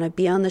segments or want to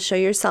be on the show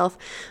yourself,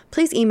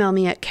 please email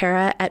me at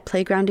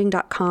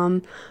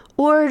kara@playgrounding.com,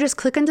 or just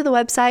click into the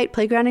website,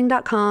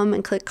 playgrounding.com,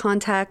 and click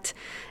contact,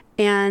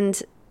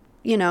 and,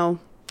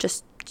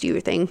 just do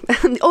your thing.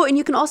 Oh, and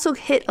you can also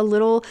hit a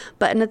little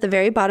button at the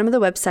very bottom of the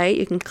website.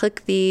 You can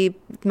click the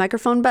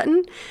microphone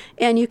button,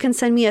 and you can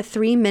send me a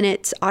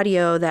 3-minute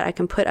audio that I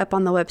can put up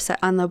on the website,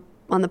 on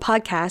the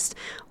podcast,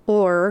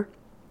 or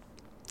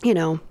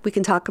we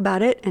can talk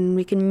about it and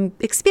we can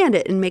expand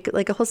it and make it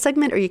like a whole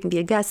segment, or you can be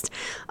a guest,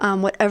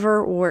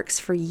 whatever works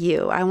for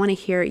you. I want to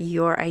hear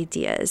your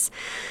ideas.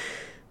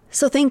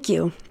 So thank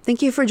you.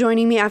 Thank you for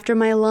joining me after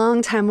my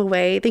long time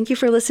away. Thank you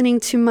for listening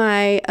to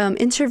my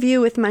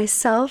interview with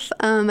myself.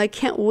 I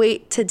can't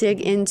wait to dig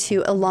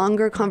into a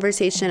longer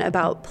conversation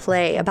about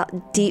play,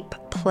 about deep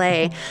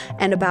play,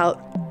 and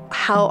about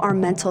how our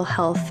mental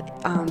health,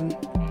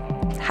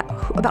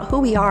 about who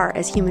we are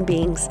as human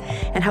beings,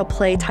 and how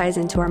play ties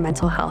into our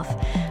mental health,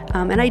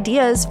 and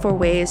ideas for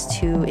ways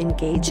to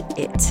engage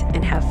it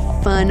and have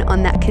fun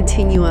on that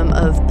continuum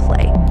of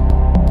play.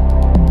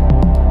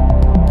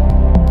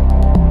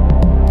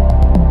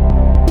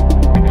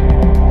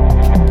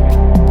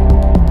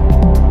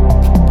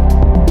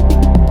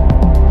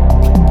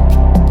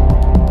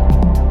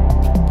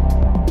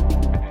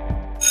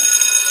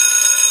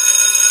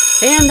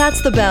 And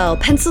that's the bell.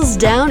 Pencils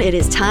down, it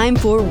is time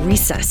for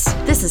recess.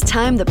 This is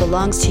time that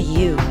belongs to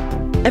you.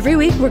 Every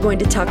week, we're going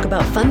to talk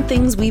about fun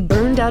things we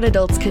burned out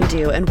adults can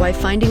do and why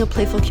finding a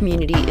playful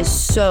community is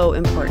so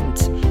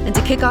important. And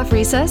to kick off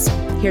recess,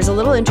 here's a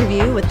little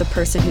interview with the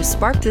person who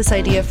sparked this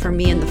idea for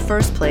me in the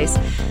first place.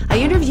 I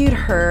interviewed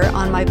her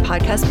on my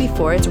podcast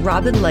before. It's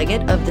Robin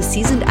Leggett of the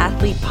Seasoned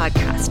Athlete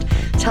podcast,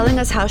 telling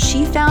us how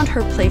she found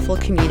her playful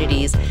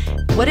communities,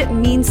 what it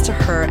means to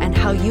her, and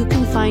how you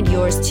can find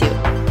yours too.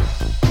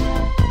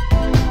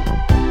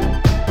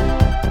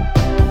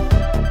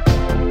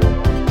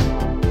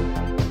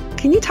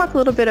 Can you talk a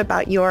little bit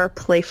about your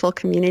playful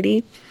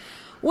community?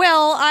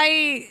 Well,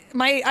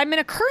 I'm in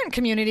a current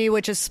community,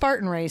 which is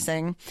Spartan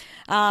racing,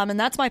 and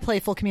that's my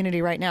playful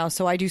community right now.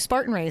 So I do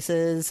Spartan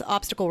races,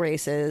 obstacle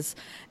races,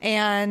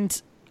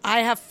 and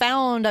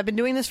I've been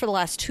doing this for the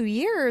last 2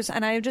 years,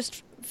 and I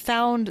just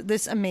found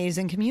this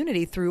amazing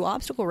community through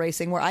obstacle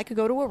racing where I could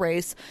go to a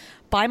race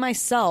by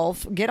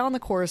myself, get on the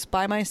course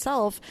by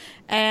myself,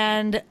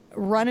 and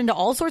run into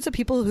all sorts of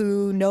people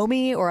who know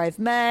me or I've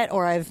met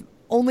or I've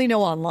only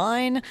know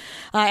online.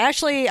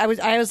 Actually, I was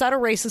at a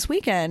race this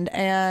weekend,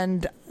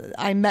 and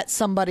I met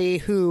somebody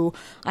who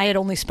I had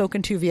only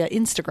spoken to via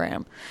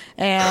Instagram,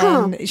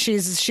 and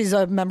she's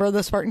a member of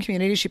the Spartan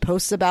community. She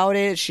posts about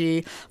it.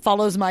 She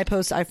follows my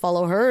posts. I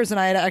follow hers, and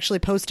I had actually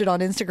posted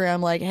on Instagram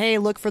like, "Hey,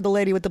 look for the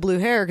lady with the blue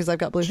hair," because I've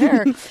got blue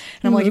hair, and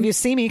I'm like, "If you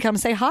see me, come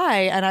say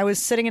hi." And I was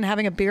sitting and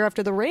having a beer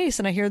after the race,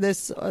 and I hear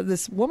this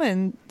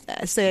woman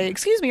say,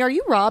 "Excuse me, are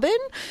you Robin?"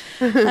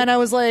 And I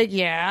was like,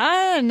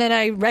 "Yeah," and then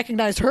I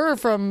recognized her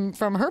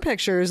from her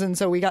pictures, and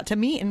so we got to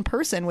meet in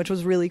person, which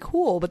was really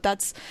cool. But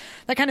that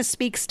kind of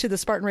speaks to the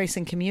Spartan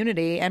racing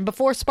community. And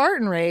before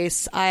Spartan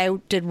Race, I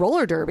did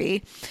roller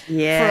derby for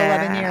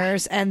 11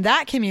 years, and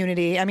that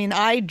community, I mean,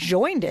 I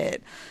joined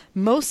it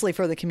mostly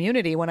for the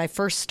community when I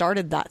first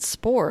started that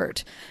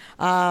sport.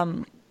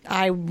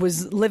 I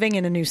was living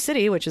in a new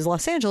city, which is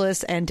Los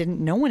Angeles, and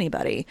didn't know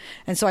anybody.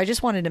 And so I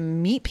just wanted to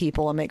meet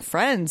people and make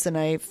friends. And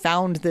I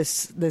found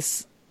this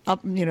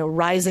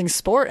rising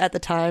sport at the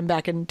time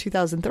back in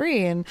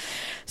 2003. And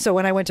so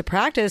when I went to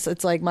practice,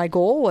 it's like my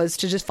goal was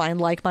to just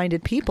find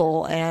like-minded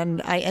people.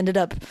 And I ended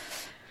up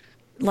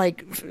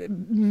like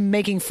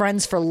making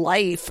friends for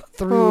life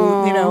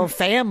through,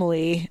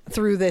 family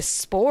through this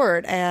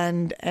sport.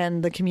 And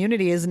the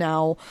community is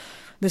now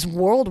this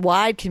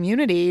worldwide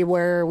community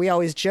where we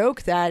always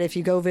joke that if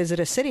you go visit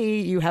a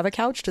city, you have a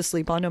couch to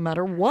sleep on no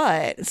matter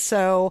what.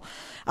 So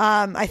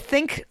I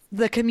think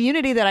the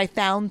community that I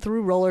found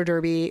through roller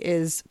derby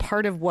is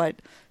part of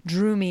what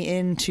drew me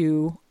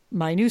into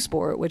my new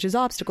sport, which is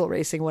obstacle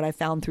racing, what I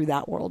found through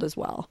that world as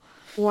well.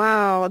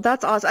 Wow,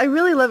 that's awesome. I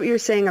really love what you're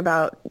saying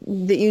about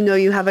that,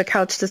 you have a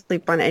couch to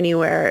sleep on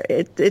anywhere.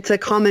 It's a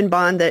common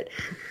bond that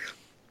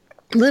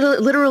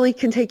literally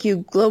can take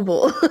you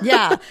global.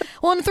 Yeah.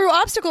 Well, and through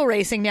obstacle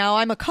racing now,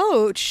 I'm a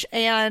coach.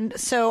 And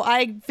so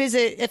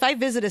if I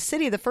visit a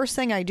city, the first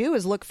thing I do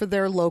is look for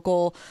their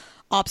local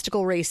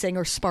obstacle racing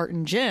or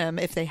Spartan gym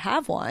if they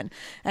have one.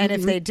 And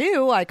if they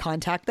do, I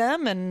contact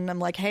them and I'm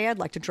like, "Hey, I'd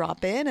like to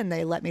drop in," and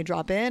they let me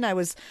drop in. I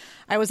was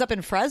up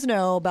in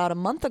Fresno about a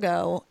month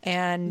ago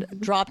and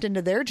dropped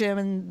into their gym,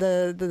 and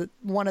the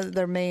one of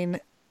their main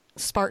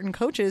Spartan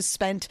coaches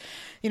spent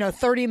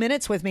 30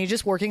 minutes with me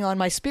just working on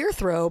my spear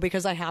throw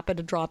because I happened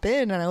to drop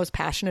in and I was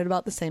passionate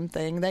about the same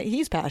thing that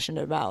he's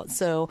passionate about.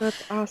 So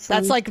that's awesome.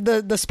 That's like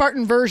the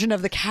Spartan version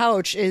of the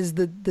couch is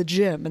the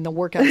gym and the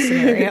workout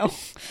scenario.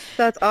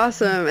 That's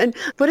awesome. And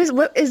what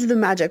is the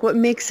magic? What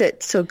makes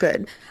it so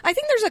good? I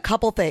think there's a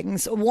couple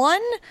things.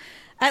 One,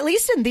 at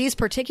least in these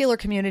particular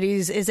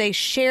communities, is a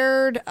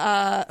shared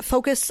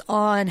focus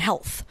on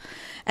health.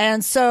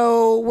 And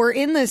so we're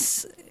in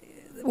this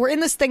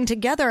thing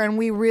together, and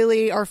we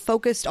really are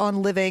focused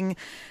on living,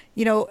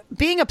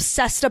 being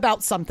obsessed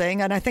about something.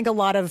 And I think a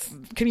lot of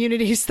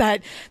communities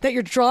that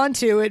you're drawn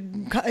to,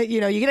 you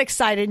get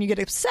excited and you get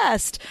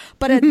obsessed,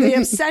 but the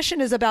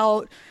obsession is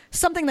about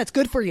something that's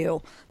good for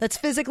you, that's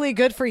physically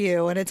good for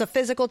you. And it's a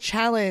physical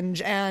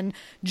challenge. And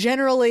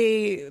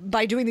generally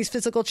by doing these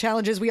physical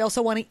challenges, we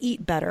also want to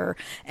eat better.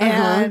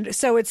 And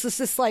so it's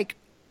this like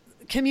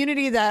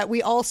community that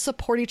we all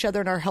support each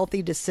other in our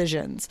healthy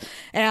decisions.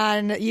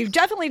 And you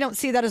definitely don't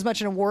see that as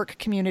much in a work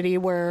community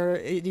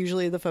where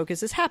usually the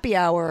focus is happy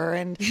hour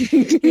and,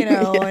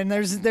 and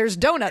there's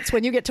donuts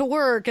when you get to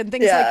work and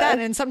things like that.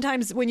 And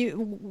sometimes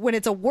when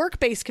it's a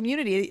work-based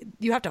community,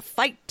 you have to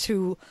fight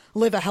to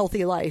live a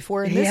healthy life,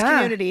 where in this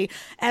community,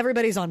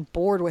 everybody's on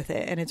board with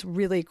it. And it's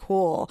really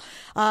cool.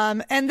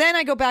 And then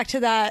I go back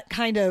to that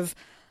kind of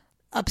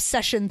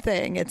obsession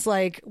thing. It's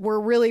like we're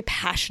really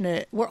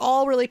passionate. We're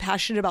all really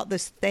passionate about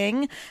this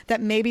thing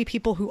that maybe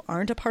people who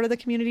aren't a part of the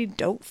community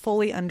don't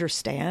fully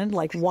understand.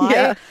 Like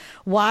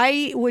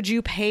why would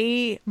you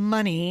pay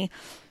money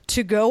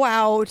to go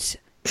out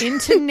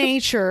into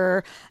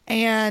nature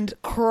and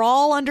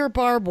crawl under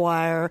barbed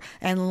wire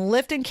and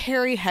lift and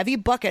carry heavy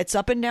buckets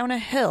up and down a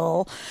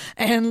hill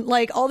and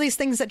like all these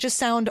things that just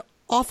sound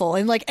awful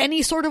in like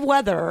any sort of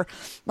weather.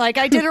 Like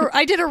I did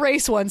a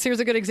race once.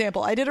 Here's a good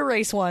example. I did a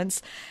race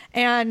once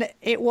and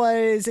it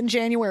was in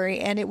January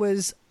and it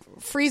was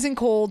freezing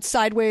cold,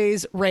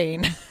 sideways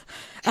rain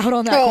out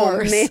on that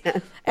course.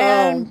 Man.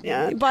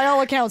 And by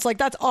all accounts, like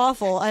that's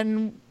awful.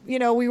 And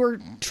we were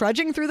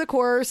trudging through the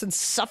course and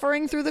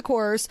suffering through the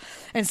course,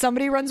 and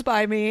somebody runs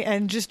by me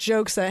and just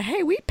jokes that,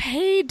 "Hey, we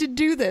paid to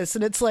do this."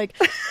 And it's like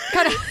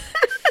kind of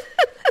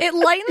it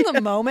lightened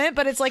the moment,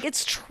 but it's like,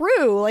 it's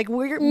true. Like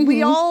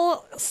we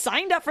all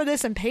signed up for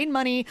this and paid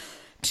money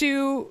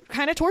to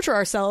kind of torture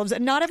ourselves,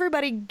 and not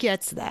everybody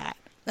gets that.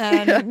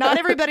 And not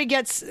everybody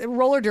gets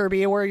roller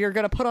derby where you're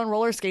going to put on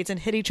roller skates and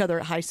hit each other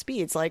at high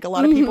speeds. Like a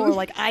lot of people are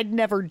like, I'd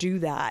never do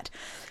that.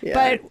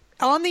 Yeah. But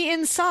on the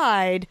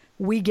inside,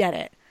 we get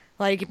it.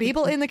 Like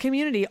people in the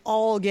community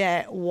all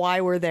get why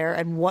we're there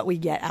and what we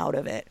get out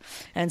of it.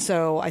 And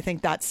so I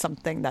think that's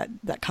something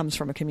that comes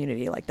from a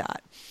community like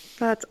that.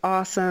 That's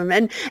awesome.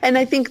 And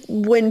I think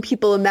when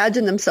people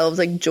imagine themselves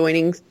like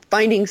joining,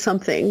 finding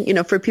something, you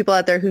know, for people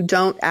out there who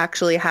don't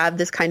actually have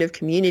this kind of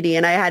community.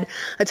 And I had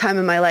a time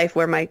in my life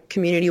where my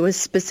community was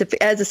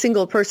specific as a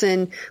single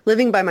person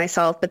living by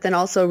myself, but then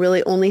also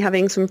really only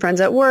having some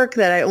friends at work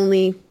that I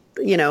only,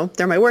 you know,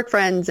 they're my work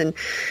friends and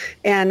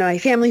my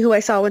family who I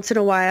saw once in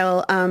a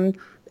while.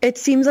 It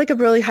seems like a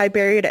really high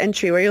barrier to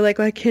entry where you're like,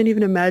 well, I can't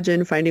even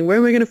imagine where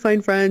am I going to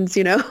find friends,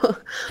 you know?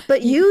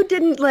 But you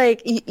didn't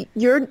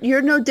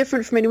you're no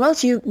different from anyone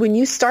else. When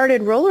you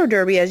started roller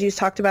derby, as you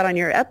talked about on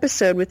your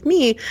episode with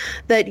me,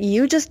 that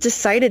you just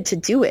decided to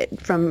do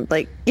it from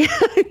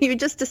you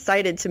just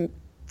decided to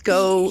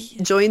go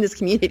join this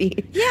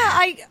community.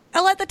 Yeah.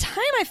 At the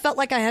time I felt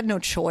like I had no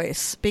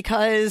choice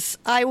because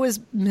I was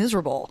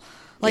miserable.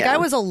 I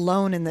was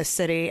alone in this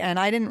city and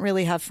I didn't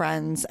really have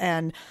friends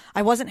and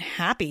I wasn't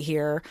happy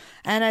here.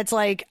 And it's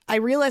like, I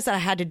realized that I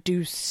had to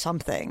do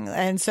something.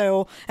 And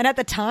at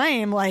the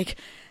time,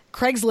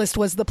 Craigslist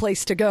was the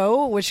place to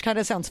go, which kind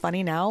of sounds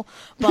funny now,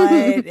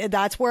 but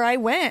that's where I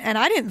went. And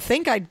I didn't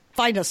think I'd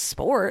find a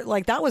sport.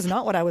 That was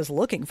not what I was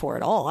looking for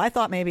at all. I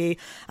thought maybe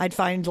I'd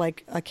find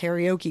a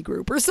karaoke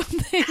group or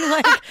something.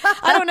 I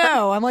don't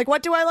know. I'm like,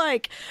 what do I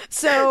like?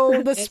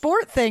 So the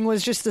sport thing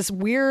was just this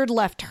weird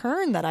left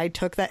turn that I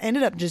took that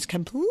ended up just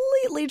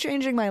completely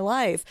changing my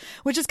life,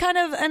 which is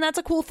and that's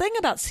a cool thing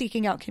about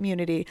seeking out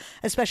community,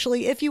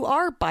 especially if you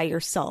are by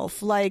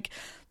yourself.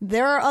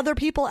 There are other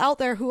people out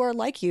there who are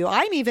like you.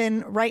 I'm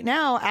even right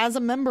now, as a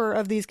member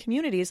of these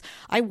communities,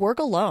 I work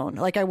alone.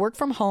 I work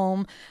from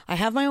home. I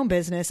have my own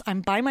business.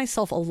 I'm by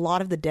myself a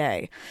lot of the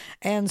day.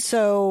 And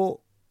so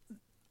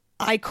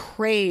I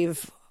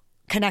crave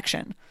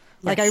connection.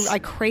 Yes. I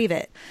crave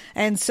it.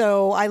 And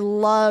so I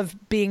love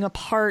being a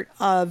part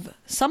of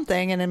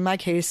something, and in my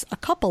case, a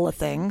couple of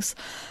things,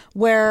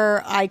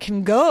 where I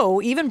can go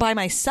even by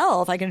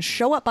myself. I can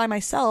show up by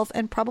myself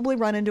and probably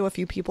run into a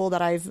few people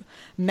that I've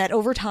met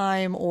over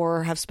time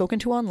or have spoken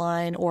to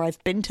online, or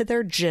I've been to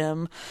their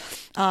gym,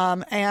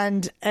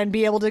 and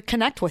be able to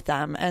connect with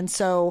them. And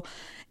so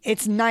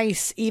it's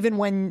nice, even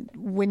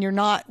when you're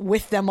not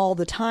with them all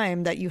the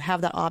time, that you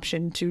have that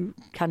option to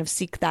kind of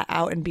seek that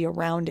out and be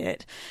around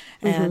it.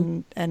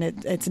 And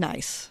it's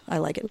nice. I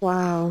like it.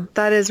 Wow.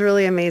 That is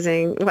really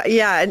amazing.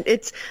 Yeah.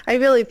 I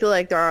really feel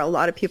like there are a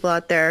lot of people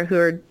out there who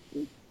are,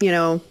 you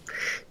know,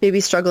 maybe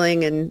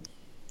struggling and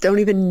don't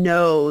even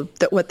know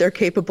what they're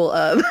capable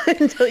of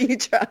until you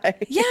try.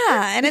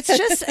 Yeah. And it's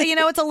just,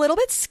 it's a little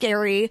bit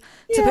scary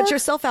to put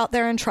yourself out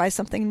there and try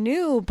something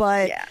new,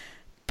 but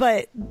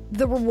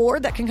the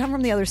reward that can come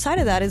from the other side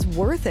of that is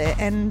worth it.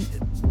 And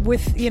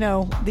with,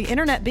 the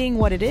internet being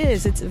what it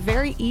is, it's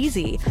very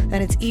easy, and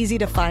it's easy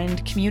to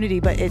find community,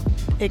 but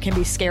it can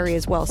be scary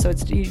as well. So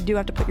you do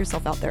have to put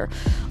yourself out there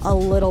a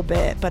little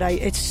bit, but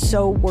it's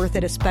so worth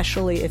it,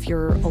 especially if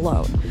you're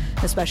alone,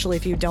 especially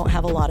if you don't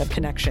have a lot of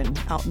connection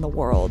out in the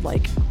world.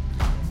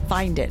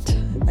 Find it.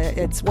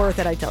 It's worth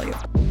it, I tell you.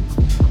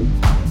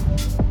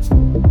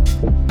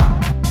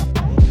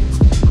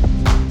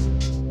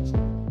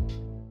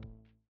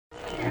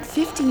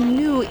 50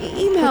 new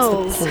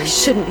emails. I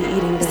shouldn't be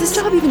eating this. Is this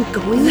job even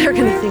going They're anywhere?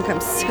 going to think I'm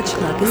such a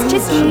clock. It's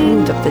just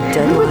ashamed of the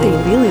deadline. What would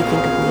they really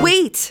think of me?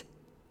 Wait!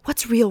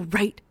 What's real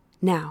right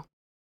now?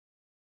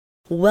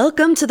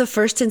 Welcome to the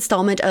first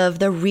installment of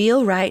The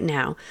Real Right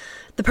Now.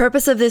 The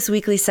purpose of this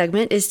weekly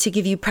segment is to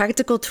give you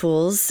practical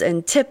tools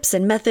and tips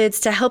and methods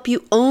to help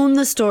you own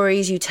the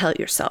stories you tell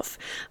yourself.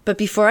 But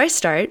before I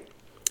start,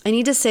 I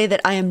need to say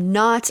that I am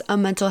not a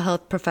mental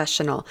health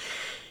professional.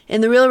 In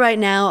The Real Right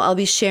Now, I'll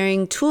be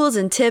sharing tools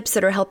and tips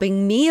that are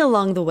helping me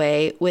along the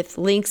way, with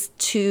links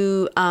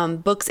to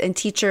books and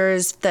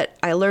teachers that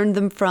I learned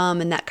them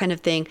from and that kind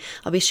of thing.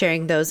 I'll be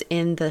sharing those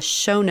in the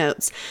show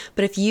notes.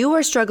 But if you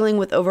are struggling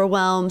with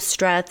overwhelm,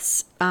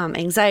 stress,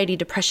 anxiety,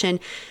 depression,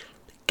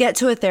 get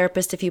to a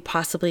therapist if you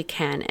possibly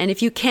can. And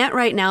if you can't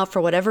right now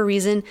for whatever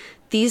reason,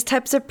 these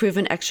types of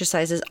proven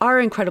exercises are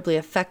incredibly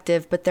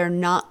effective, but they're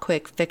not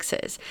quick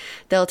fixes.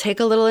 They'll take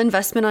a little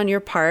investment on your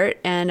part.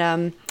 And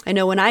I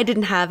know when I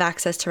didn't have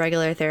access to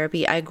regular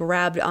therapy, I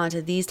grabbed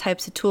onto these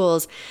types of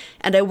tools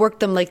and I worked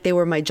them like they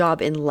were my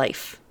job in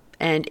life.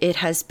 And it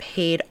has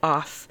paid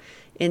off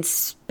in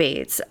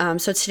spades.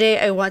 So today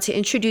I want to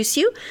introduce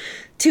you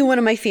to one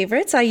of my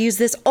favorites. I use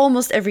this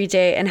almost every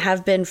day and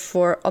have been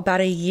for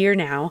about a year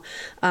now.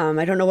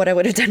 I don't know what I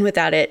would have done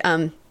without it.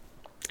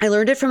 I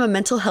learned it from a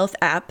mental health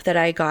app that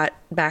I got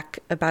back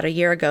about a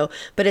year ago,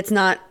 but it's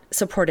not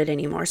supported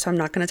anymore, so I'm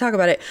not going to talk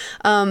about it.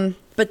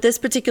 But this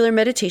particular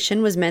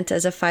meditation was meant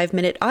as a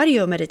 5-minute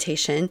audio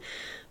meditation,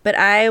 but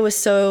I was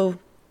so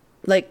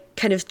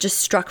kind of just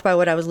struck by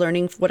what I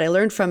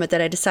learned from it,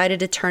 that I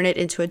decided to turn it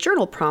into a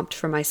journal prompt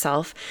for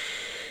myself.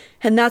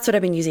 And that's what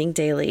I've been using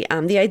daily.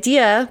 The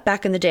idea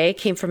back in the day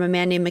came from a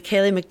man named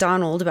Michele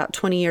McDonald about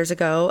 20 years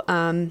ago.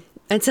 And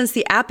since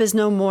the app is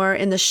no more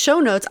in the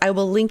show notes, I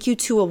will link you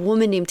to a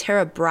woman named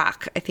Tara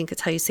Brach. I think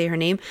that's how you say her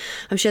name.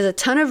 She has a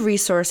ton of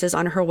resources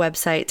on her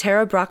website,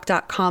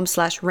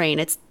 tarabrach.com/rain.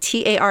 It's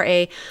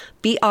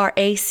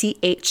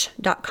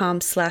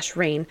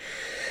TaraBrach.com/rain.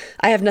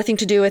 I have nothing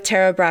to do with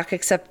Tara Brach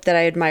except that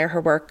I admire her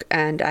work,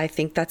 and I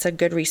think that's a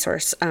good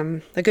resource,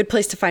 a good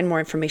place to find more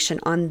information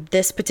on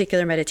this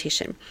particular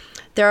meditation.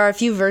 There are a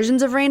few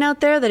versions of RAIN out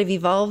there that have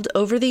evolved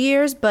over the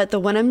years, but the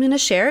one I'm going to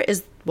share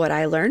is what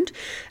I learned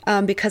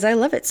because I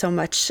love it so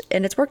much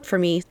and it's worked for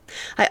me.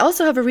 I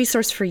also have a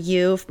resource for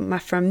you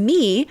from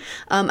me.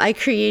 I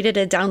created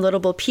a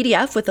downloadable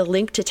PDF with a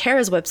link to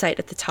Tara's website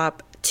at the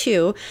top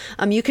too.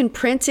 You can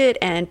print it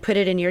and put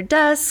it in your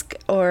desk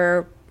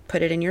or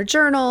put it in your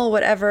journal,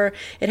 whatever.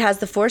 It has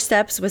the 4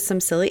 steps with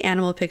some silly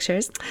animal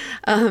pictures.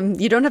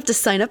 You don't have to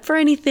sign up for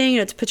anything. You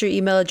don't have to put your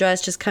email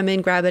address. Just come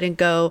in, grab it, and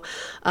go.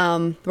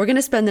 We're going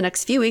to spend the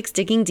next few weeks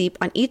digging deep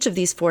on each of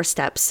these 4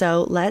 steps.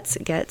 So let's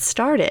get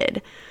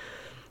started.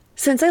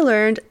 Since I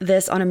learned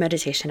this on a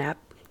meditation app,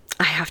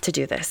 I have to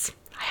do this.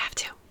 I have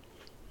to.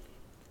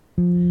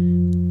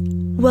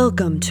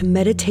 Welcome to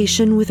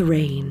Meditation with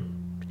Rain.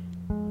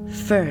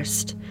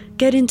 First,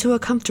 get into a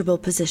comfortable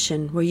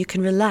position where you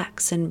can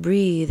relax and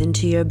breathe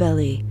into your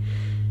belly.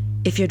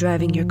 If you're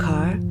driving your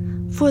car,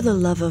 for the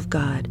love of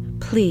God,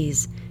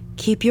 please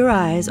keep your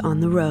eyes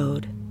on the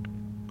road.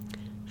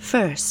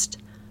 First,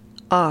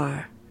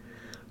 R.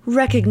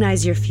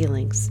 Recognize your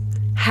feelings.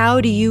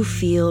 How do you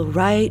feel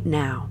right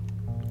now?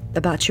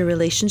 About your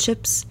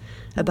relationships,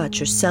 about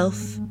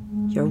yourself,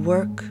 your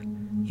work,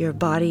 your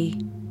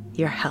body,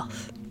 your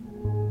health.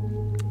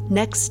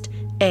 Next,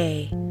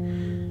 A.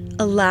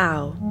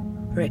 Allow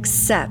or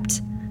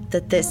accept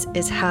that this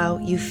is how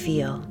you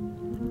feel.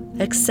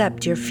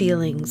 Accept your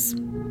feelings.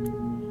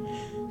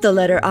 The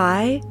letter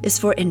I is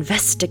for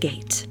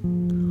investigate.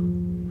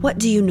 What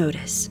do you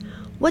notice?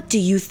 What do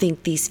you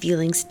think these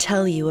feelings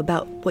tell you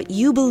about what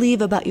you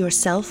believe about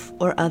yourself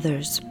or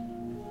others?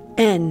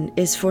 N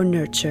is for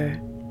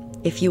nurture.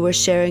 If you were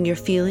sharing your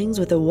feelings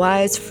with a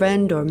wise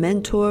friend or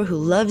mentor who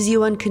loves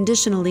you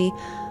unconditionally,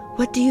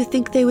 what do you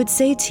think they would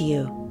say to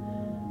you?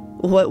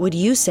 What would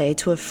you say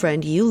to a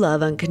friend you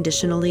love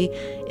unconditionally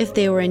if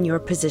they were in your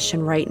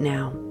position right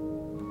now?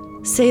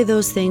 Say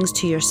those things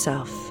to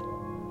yourself.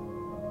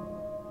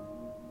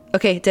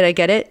 Okay, did I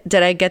get it?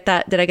 Did I get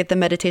that? Did I get the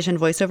meditation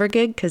voiceover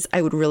gig? Because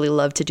I would really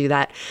love to do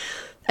that.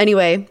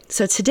 Anyway,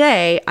 so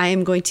today I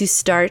am going to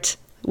start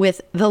with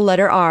the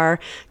letter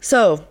R.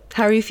 So,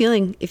 how are you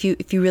feeling if you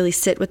really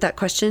sit with that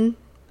question?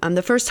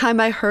 The first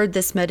time I heard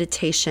this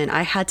meditation,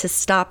 I had to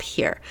stop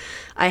here.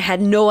 I had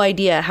no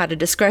idea how to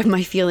describe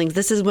my feelings.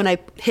 This is when I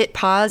hit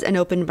pause and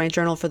opened my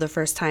journal for the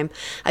first time.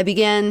 I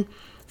began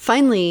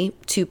finally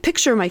to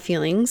picture my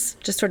feelings,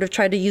 just sort of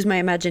try to use my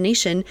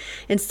imagination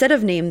instead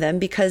of name them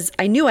because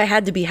I knew I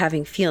had to be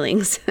having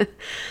feelings.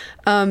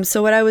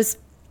 So what I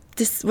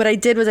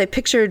did was I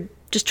pictured,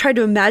 just tried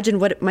to imagine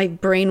what my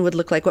brain would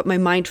look like, what my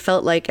mind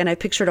felt like, and I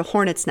pictured a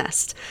hornet's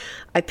nest.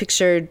 I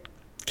pictured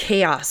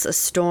chaos, a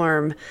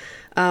storm.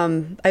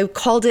 I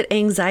called it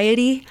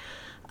anxiety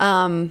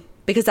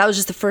because that was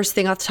just the first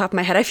thing off the top of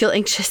my head. I feel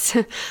anxious,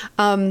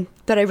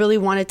 but I really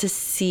wanted to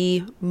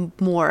see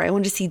more. I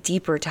wanted to see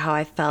deeper to how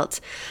I felt.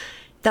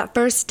 That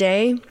first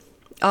day,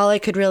 all I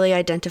could really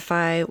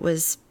identify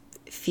was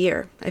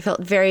fear. I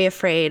felt very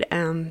afraid.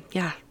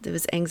 It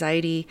was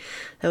anxiety.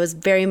 That was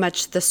very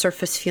much the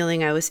surface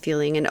feeling I was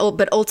feeling.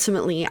 But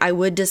ultimately, I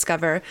would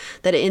discover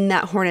that in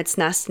that hornet's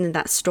nest and in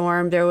that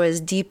storm, there was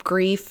deep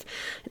grief,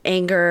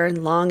 anger,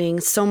 and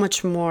longing, so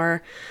much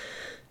more.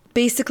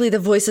 Basically, the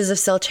voices of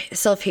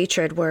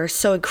self-hatred were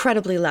so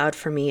incredibly loud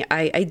for me.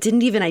 I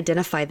didn't even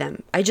identify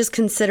them. I just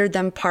considered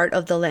them part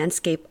of the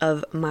landscape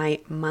of my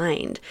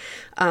mind.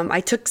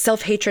 I took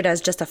self-hatred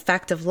as just a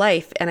fact of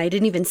life, and I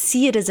didn't even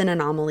see it as an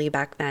anomaly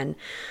back then.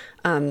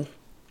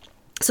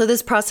 So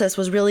this process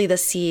was really the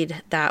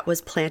seed that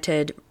was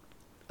planted,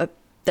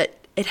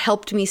 that it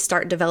helped me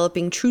start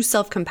developing true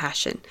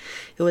self-compassion.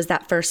 It was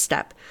that first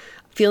step.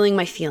 Feeling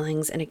my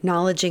feelings and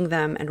acknowledging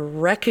them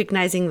and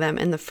recognizing them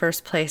in the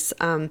first place.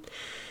 Now,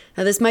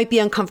 this might be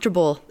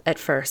uncomfortable at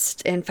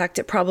first. In fact,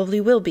 it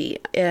probably will be.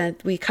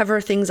 We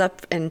cover things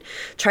up and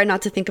try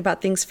not to think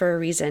about things for a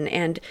reason.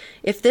 And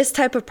if this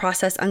type of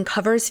process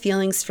uncovers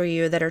feelings for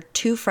you that are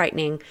too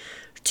frightening,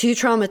 too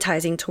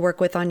traumatizing to work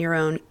with on your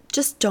own,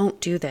 just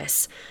don't do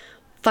this.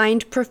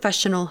 Find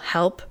professional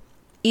help.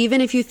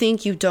 Even if you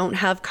think you don't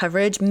have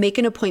coverage, make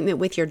an appointment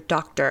with your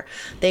doctor.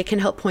 They can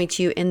help point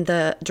you in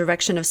the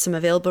direction of some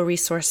available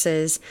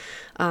resources.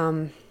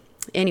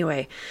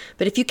 Anyway,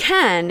 but if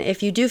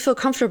you do feel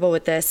comfortable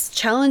with this,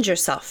 challenge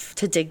yourself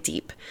to dig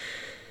deep.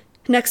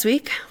 Next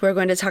week, we're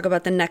going to talk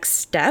about the next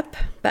step.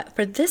 But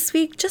for this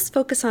week, just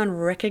focus on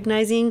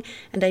recognizing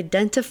and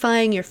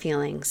identifying your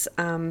feelings.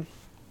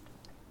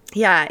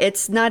 Yeah,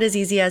 it's not as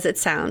easy as it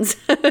sounds.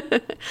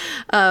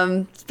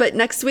 But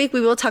next week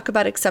we will talk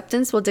about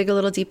acceptance. We'll dig a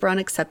little deeper on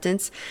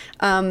acceptance.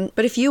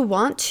 But if you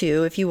want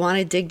to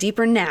dig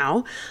deeper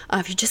now,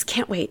 if you just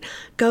can't wait,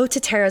 go to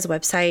Tara's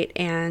website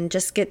and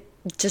just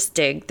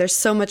dig. There's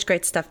so much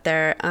great stuff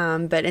there.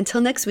 But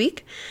until next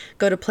week,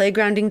 go to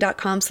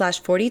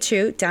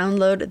playgrounding.com/42,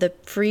 download the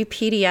free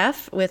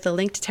PDF with a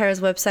link to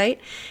Tara's website.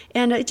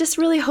 And I just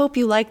really hope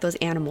you like those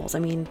animals. I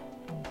mean,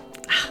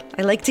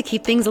 I like to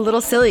keep things a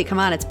little silly. Come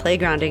on, it's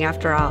playgrounding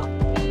after all.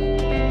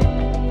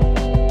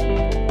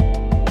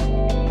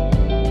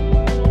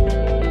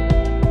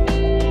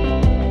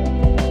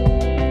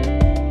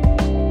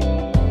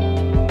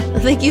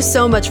 Thank you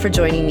so much for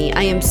joining me.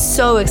 I am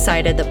so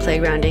excited that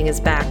Playgrounding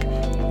is back.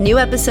 New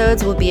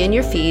episodes will be in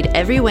your feed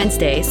every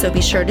Wednesday, so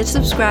be sure to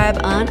subscribe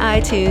on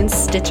iTunes,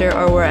 Stitcher,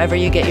 or wherever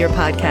you get your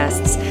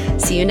podcasts.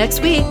 See you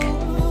next week.